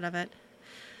what you thought of it.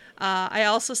 I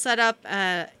also set up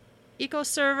an eco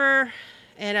server,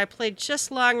 and I played just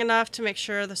long enough to make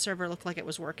sure the server looked like it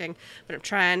was working. But I'm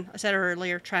trying, I said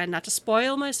earlier, trying not to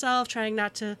spoil myself, trying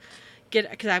not to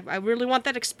because I really want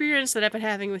that experience that I've been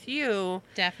having with you.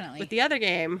 Definitely. With the other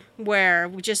game, where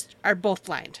we just are both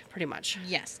blind, pretty much.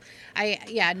 Yes.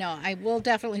 I will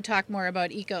definitely talk more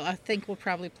about Eco. I think we'll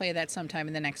probably play that sometime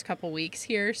in the next couple weeks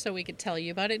here, so we could tell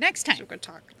you about it next time. So we're going to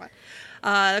talk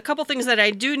about a couple things that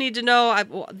I do need to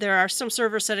know. There are some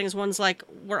server settings. One's like,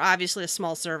 we're obviously a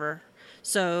small server,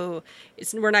 so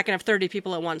we're not going to have 30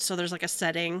 people at once. So there's like a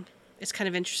setting. It's kind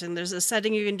of interesting. There's a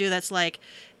setting you can do that's like,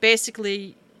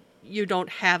 basically, you don't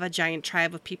have a giant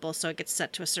tribe of people, so it gets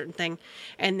set to a certain thing.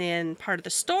 And then part of the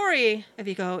story of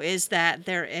Eco is that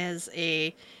there is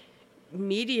a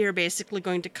meteor basically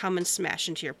going to come and smash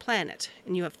into your planet.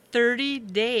 And you have 30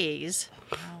 days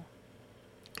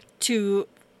to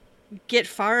get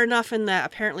far enough in the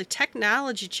apparently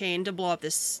technology chain to blow up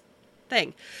this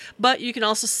thing. But you can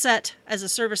also set as a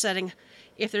server setting,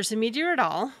 if there's a meteor at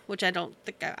all, which I don't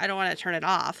want to turn it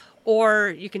off, or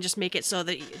you can just make it so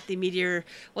that the meteor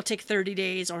will take 30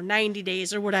 days or 90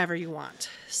 days or whatever you want.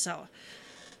 So,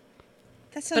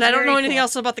 but I don't know anything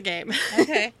else about the game.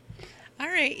 Okay. All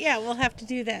right. Yeah, we'll have to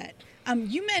do that.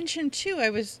 You mentioned too,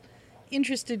 I was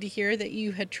interested to hear that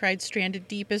you had tried Stranded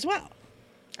Deep as well.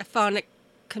 I found it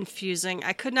confusing.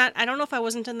 I don't know if I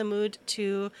wasn't in the mood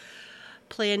to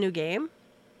play a new game,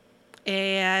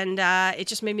 and it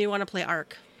just made me want to play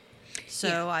Ark.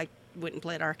 So I went and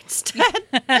played Ark instead.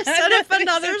 I set up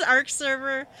another Ark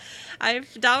server. I've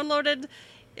downloaded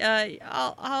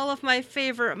all of my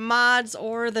favorite mods,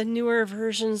 or the newer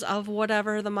versions of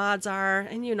whatever the mods are.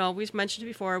 And we've mentioned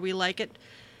it before, we like it.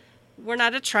 We're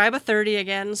not a tribe of 30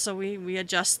 again, so we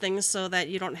adjust things so that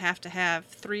you don't have to have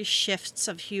 3 shifts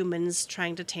of humans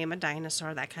trying to tame a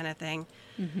dinosaur, that kind of thing.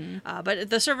 Mm-hmm. But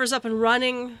the server's up and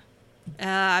running.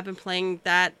 I've been playing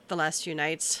that the last few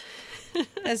nights.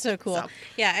 That's so cool. So,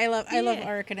 yeah, I love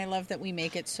Ark, and I love that we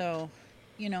make it so,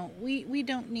 we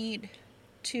don't need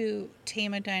to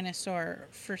tame a dinosaur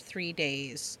for 3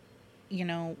 days.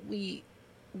 We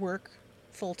work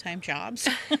full-time jobs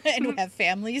and we have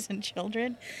families and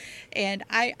children, and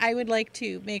I would like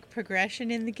to make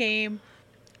progression in the game.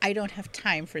 I don't have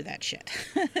time for that shit.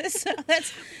 So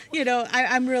that's,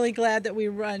 I'm really glad that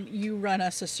you run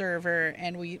us a server,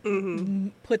 and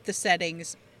we put the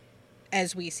settings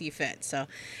as we see fit. So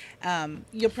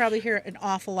you'll probably hear an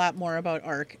awful lot more about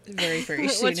Ark very, very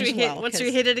soon once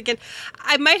we hit it again.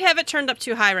 I might have it turned up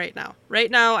too high right now.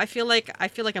 Right now, I feel like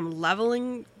I'm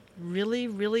leveling really,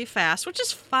 really fast, which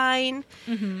is fine.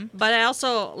 Mm-hmm. But I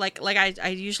also I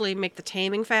usually make the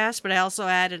taming fast, but I also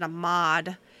added a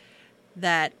mod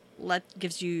that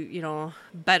gives you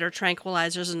better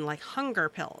tranquilizers and like hunger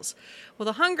pills. Well,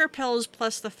 the hunger pills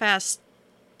plus the fast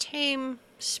tame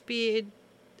speed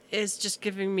is just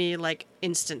giving me like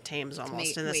instant tames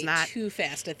almost, and it's way not too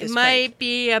fast at It this might point.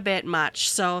 be a bit much.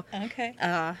 So, Okay.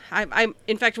 I'm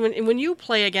in fact when you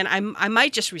play again, I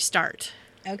might just restart.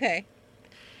 Okay.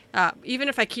 Even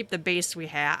if I keep the base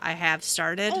I have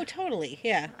started. Oh, totally.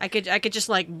 Yeah. I could just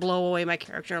like blow away my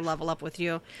character and level up with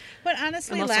you. But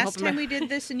honestly, I'm also last hoping time we did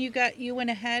this and you went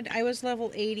ahead, I was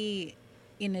level 80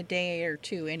 in a day or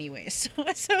two anyway. So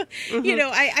you know,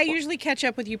 I usually catch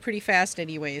up with you pretty fast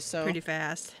anyway. So Pretty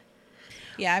fast.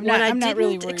 yeah, I'm When I not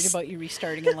really didn't worried about you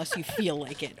restarting unless you feel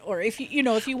like it, or if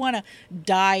if you want to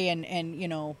die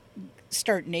and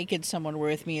start naked somewhere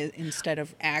with me instead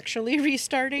of actually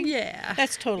restarting. Yeah,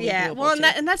 that's totally doable Well, too.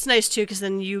 and that's nice too, because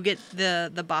then you get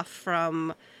the buff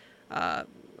from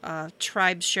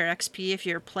tribes share XP if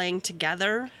you're playing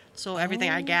together. So everything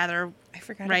I gather, I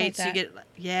forgot right? about that. So you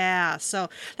get So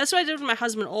that's what I did with my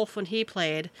husband Ulf when he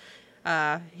played.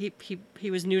 He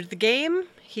was new to the game.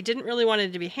 He didn't really want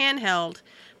it to be handheld,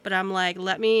 but I'm like,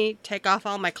 let me take off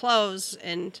all my clothes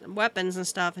and weapons and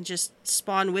stuff and just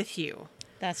spawn with you.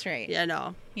 That's right. You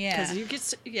know. Yeah. Because you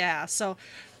get So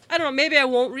I don't know. Maybe I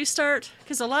won't restart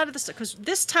because a lot of this. Because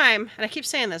this time, and I keep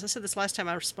saying this. I said this last time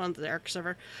I responded to the Ark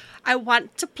server. I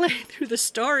want to play through the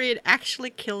story and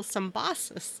actually kill some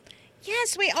bosses.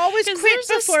 Yes, we always 'Cause quit there's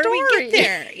a before we story. get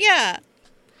there. Yeah.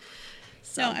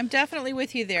 So No, I'm definitely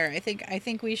with you there. I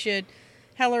think we should,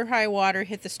 hell or high water,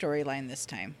 hit the storyline this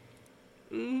time.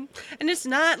 and it's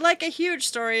not like a huge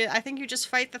story. I think you just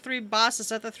fight the 3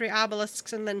 bosses at the 3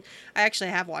 obelisks, and then I actually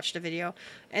have watched a video,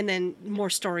 and then more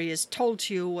story is told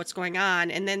to you what's going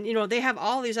on, and then they have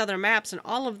all these other maps, and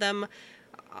all of them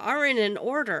are in an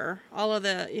order. All of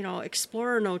the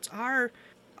explorer notes are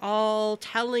all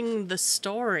telling the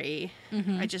story.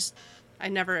 I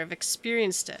never have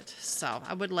experienced it, so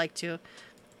I would like to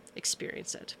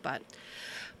experience it, but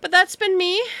that's been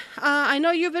me. I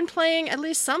know you've been playing at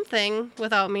least something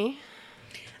without me.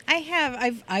 I have.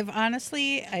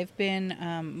 I've been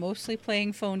mostly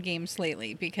playing phone games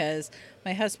lately because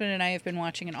my husband and I have been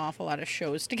watching an awful lot of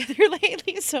shows together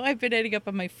lately, so I've been ending up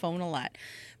on my phone a lot.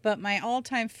 But my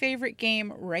all-time favorite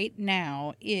game right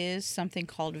now is something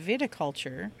called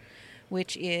Viticulture,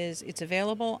 which it's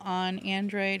available on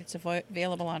Android, it's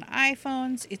available on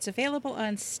iPhones, it's available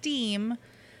on Steam.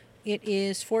 It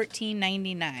is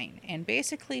 $14.99, and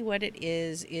basically what it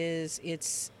is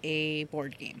it's a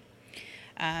board game.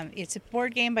 It's a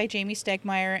board game by Jamie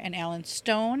Stegmaier and Alan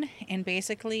Stone, and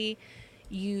basically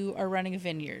you are running a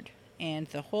vineyard. And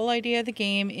the whole idea of the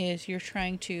game is you're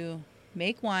trying to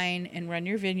make wine and run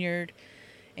your vineyard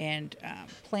and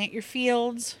plant your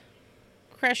fields,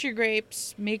 crush your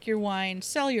grapes, make your wine,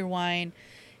 sell your wine,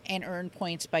 and earn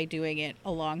points by doing it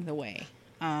along the way.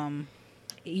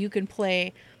 You can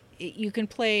play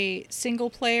single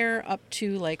player up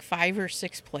to like 5 or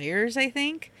 6 players, I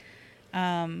think.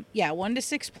 1 to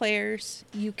 6 players.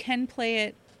 You can play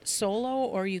it solo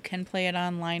or you can play it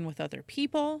online with other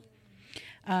people.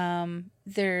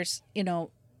 There's,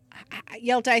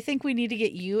 Yelta, I think we need to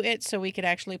get you it so we could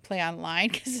actually play online,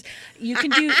 because you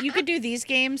can do these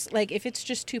games, like if it's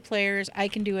just 2 players, I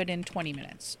can do it in 20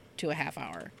 minutes to a half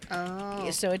hour.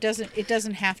 Oh. So it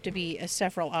doesn't have to be a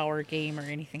several hour game or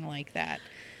anything like that.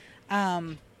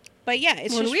 But yeah,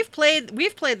 we've played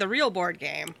the real board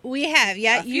game. We have,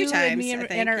 yeah. A few You times, and me I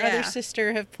think, and our yeah. other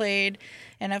sister have played,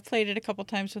 and I've played it a couple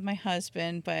times with my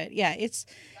husband. But yeah, it's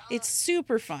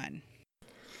super fun.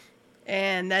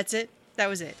 And that's it. That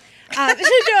was it.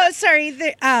 No, sorry.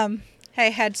 I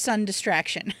had sun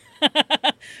distraction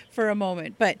for a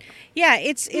moment, but yeah,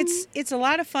 it's a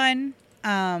lot of fun.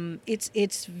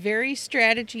 It's very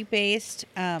strategy based.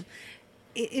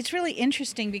 It's really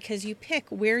interesting because you pick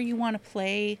where you want to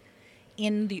play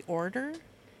in the order,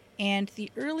 and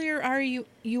the earlier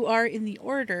you are in the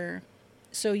order,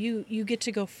 so you get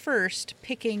to go first,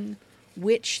 picking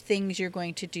which things you're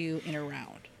going to do in a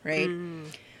round, right?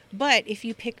 But if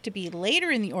you pick to be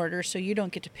later in the order, so you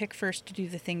don't get to pick first to do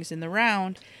the things in the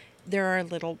round, there are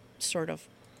little sort of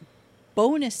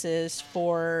bonuses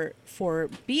for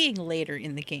being later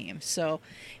in the game. So,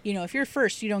 if you're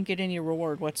first, you don't get any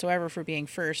reward whatsoever for being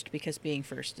first, because being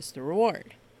first is the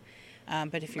reward.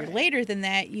 But if you're later than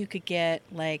that, you could get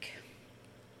like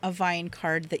a vine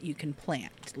card that you can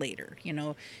plant later.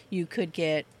 You could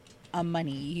get a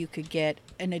money, you could get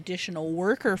an additional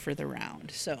worker for the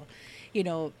round. So,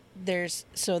 there's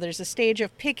a stage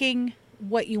of picking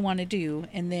what you want to do,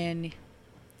 and then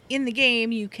in the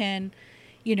game you can,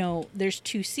 there's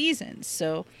 2 seasons.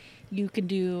 So you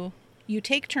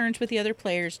take turns with the other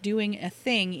players doing a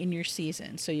thing in your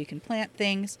season. So you can plant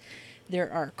things.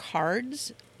 There are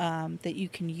cards that you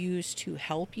can use to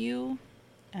help you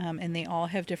and they all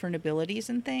have different abilities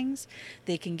and things.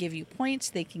 They can give you points,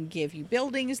 they can give you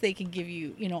buildings, they can give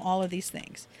you, all of these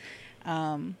things.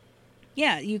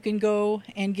 Yeah, you can go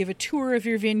and give a tour of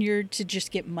your vineyard to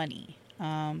just get money.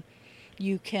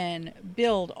 You can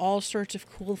build all sorts of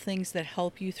cool things that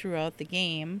help you throughout the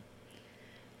game.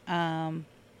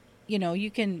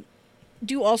 You can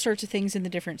do all sorts of things in the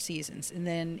different seasons. And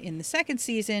then in the second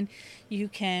season, you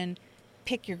can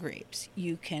pick your grapes.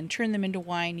 You can turn them into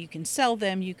wine. You can sell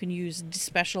them. You can use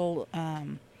special,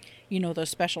 those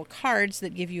special cards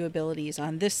that give you abilities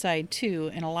on this side too.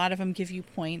 And a lot of them give you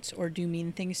points or do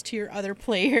mean things to your other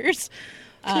players.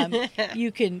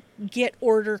 You can get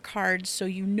order cards so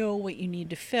you know what you need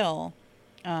to fill,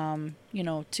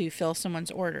 to fill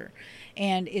someone's order.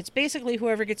 And it's basically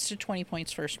whoever gets to 20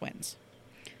 points first wins.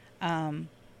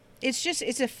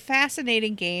 It's a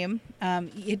fascinating game.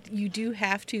 You do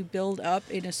have to build up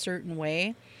in a certain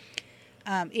way.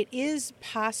 It is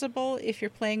possible, if you're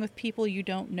playing with people you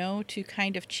don't know, to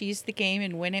kind of cheese the game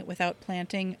and win it without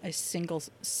planting a single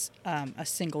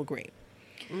grape.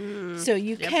 So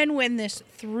you can win this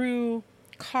through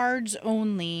cards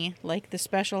only, like the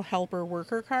special helper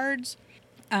worker cards.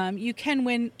 You can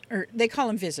win, or they call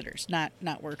them visitors,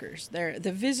 not workers. They're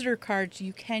the visitor cards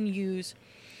you can use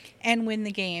and win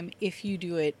the game if you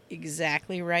do it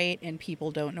exactly right and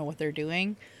people don't know what they're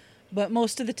doing. But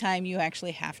most of the time you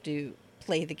actually have to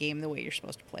play the game the way you're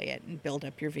supposed to play it and build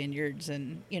up your vineyards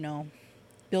and,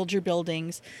 build your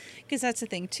buildings, because that's the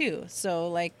thing too. So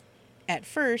like at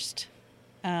first,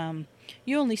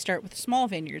 you only start with a small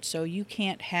vineyard, so you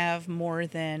can't have more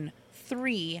than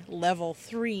 3 level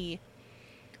 3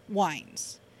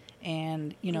 wines.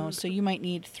 And, so you might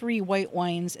need 3 white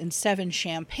wines and 7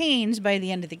 champagnes by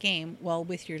the end of the game. Well,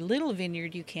 with your little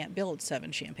vineyard, you can't build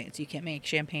 7 champagnes. You can't make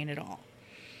champagne at all.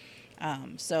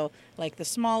 So, like the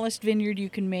smallest vineyard, you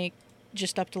can make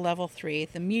just up to level 3.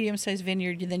 The medium-sized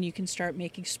vineyard, then you can start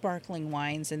making sparkling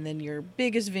wines. And then your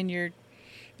biggest vineyard,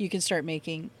 you can start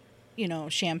making,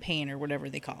 champagne or whatever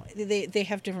they call it. They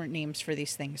have different names for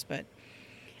these things. But,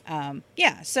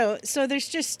 so there's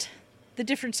just... the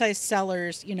different size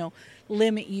cellars,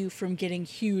 limit you from getting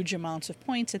huge amounts of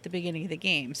points at the beginning of the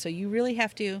game. So you really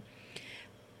have to,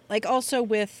 like also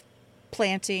with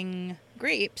planting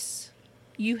grapes,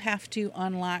 you have to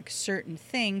unlock certain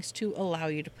things to allow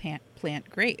you to plant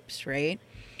grapes, right?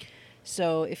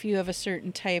 So if you have a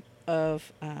certain type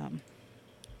of,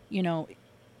 you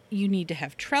need to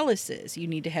have trellises, you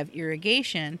need to have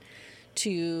irrigation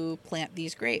to plant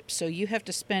these grapes. So you have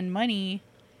to spend money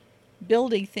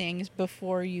building things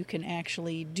before you can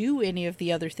actually do any of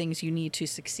the other things you need to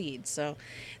succeed. So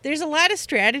there's a lot of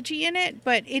strategy in it,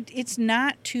 but it's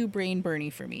not too brain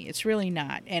burny for me. It's really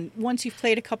not. And once you've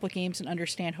played a couple of games and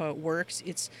understand how it works,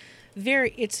 it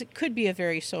could be a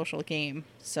very social game.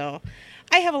 So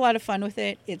I have a lot of fun with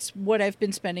it. It's what I've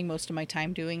been spending most of my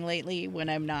time doing lately when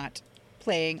I'm not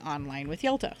playing online with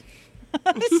Yelta.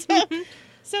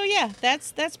 So yeah,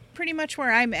 that's pretty much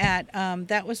where I'm at.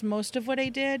 That was most of what I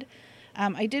did.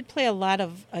 I did play a lot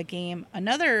of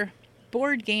another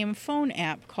board game phone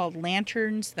app called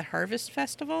Lanterns the Harvest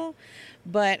Festival,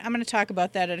 but I'm going to talk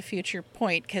about that at a future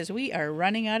point because we are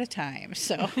running out of time.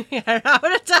 So we are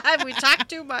out of time. We talk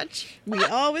too much. We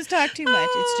always talk too much.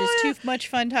 It's just too much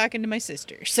fun talking to my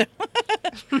sister. So,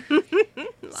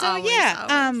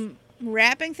 always.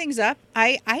 Wrapping things up.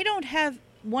 I don't have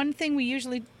one thing we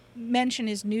usually mention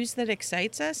is news that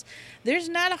excites us. There's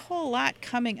not a whole lot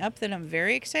coming up that I'm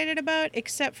very excited about,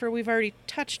 except for we've already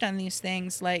touched on these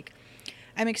things. Like,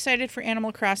 I'm excited for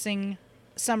Animal Crossing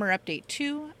Summer Update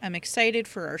 2. I'm excited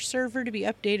for our server to be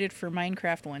updated for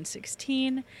Minecraft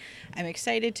 1.16. I'm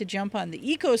excited to jump on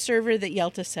the Eco server that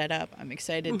Yelta set up. I'm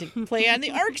excited to play on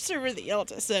the Ark server that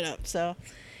Yelta set up. So,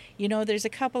 there's a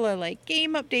couple of like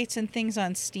game updates and things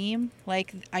on Steam.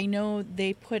 Like, I know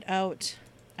they put out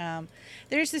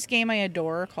there's this game I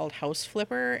adore called House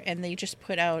Flipper, and they just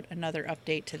put out another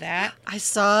update to that. I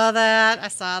saw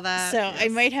that. So yes. I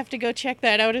might have to go check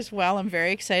that out as well. I'm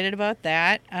very excited about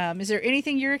that. Is there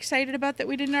anything you're excited about that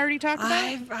we didn't already talk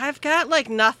about? I've got like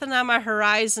nothing on my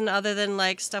horizon other than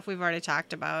like stuff we've already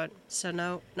talked about. So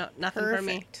no, nothing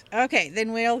Perfect. for me. Okay,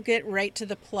 then we'll get right to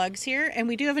the plugs here, and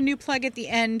we do have a new plug at the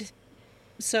end,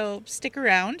 so stick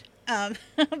around.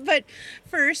 But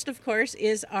first, of course,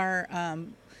 is our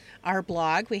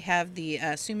blog. We have the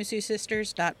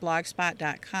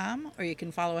sumasusisters.blogspot.com, or you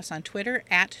can follow us on Twitter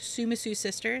at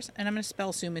SumaSuSisters, and I'm going to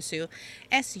spell Sumasu,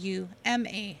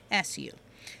 S-U-M-A-S-U.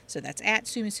 So that's at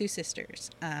Sumasu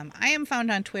Sisters. I am found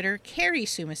on Twitter, Carrie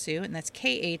Sumasu, and that's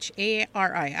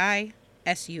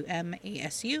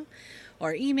K-H-A-R-I-I-S-U-M-A-S-U.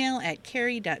 or email at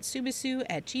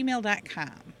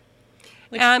carrie.sumasu@gmail.com.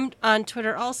 I'm on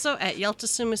Twitter also at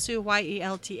YeltaSumasu,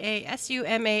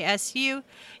 YeltaSumasu.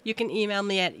 You can email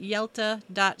me at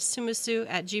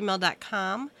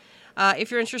yelta.sumasu@gmail.com.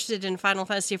 If you're interested in Final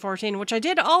Fantasy XIV, which I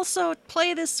did also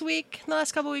play this week, in the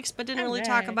last couple weeks, but didn't really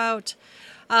talk about,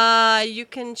 you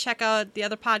can check out the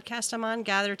other podcast I'm on,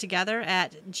 Gather Together,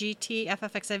 at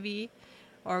GTFFXIV,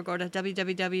 or go to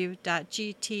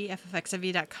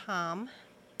www.gtffxiv.com.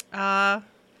 Yeah,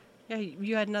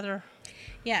 you had another...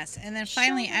 Yes, and then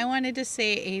finally, I wanted to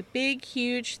say a big,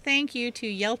 huge thank you to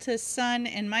Yelta's son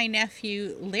and my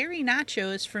nephew, Larry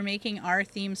Nachos, for making our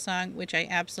theme song, which I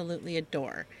absolutely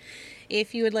adore.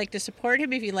 If you would like to support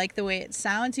him, if you like the way it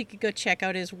sounds, you could go check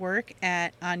out his work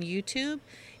on YouTube,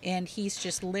 and he's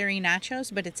just Larry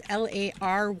Nachos, but it's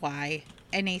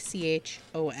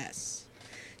LARYNACHOS.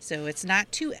 So it's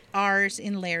not two R's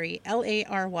in Larry,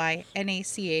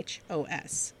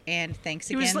 LARYNACHOS. And thanks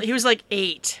again. He was like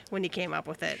 8 when he came up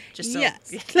with it. Just so.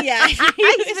 Yes. Yeah.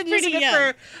 He's been using it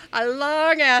for a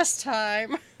long ass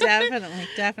time. Definitely.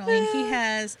 And he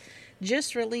has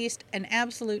just released an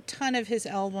absolute ton of his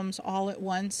albums all at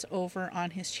once over on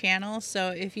his channel.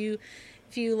 So if you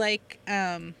like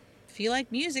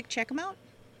music, check him out.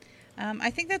 I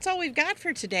think that's all we've got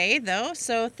for today, though.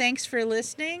 So thanks for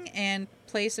listening, and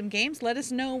play some games. Let us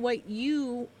know what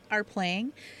you are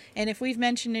playing. And if we've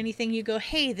mentioned anything, you go,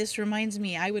 hey, this reminds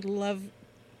me. I would love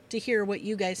to hear what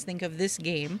you guys think of this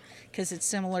game, because it's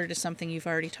similar to something you've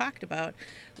already talked about.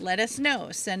 Let us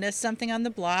know. Send us something on the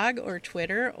blog or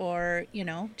Twitter, or,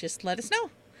 just let us know.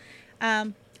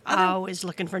 Always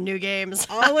looking for new games.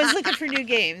 Always looking for new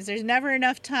games. There's never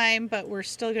enough time, but we're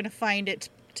still going to find it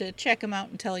to check them out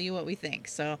and tell you what we think.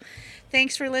 So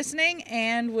thanks for listening,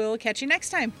 and we'll catch you next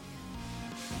time.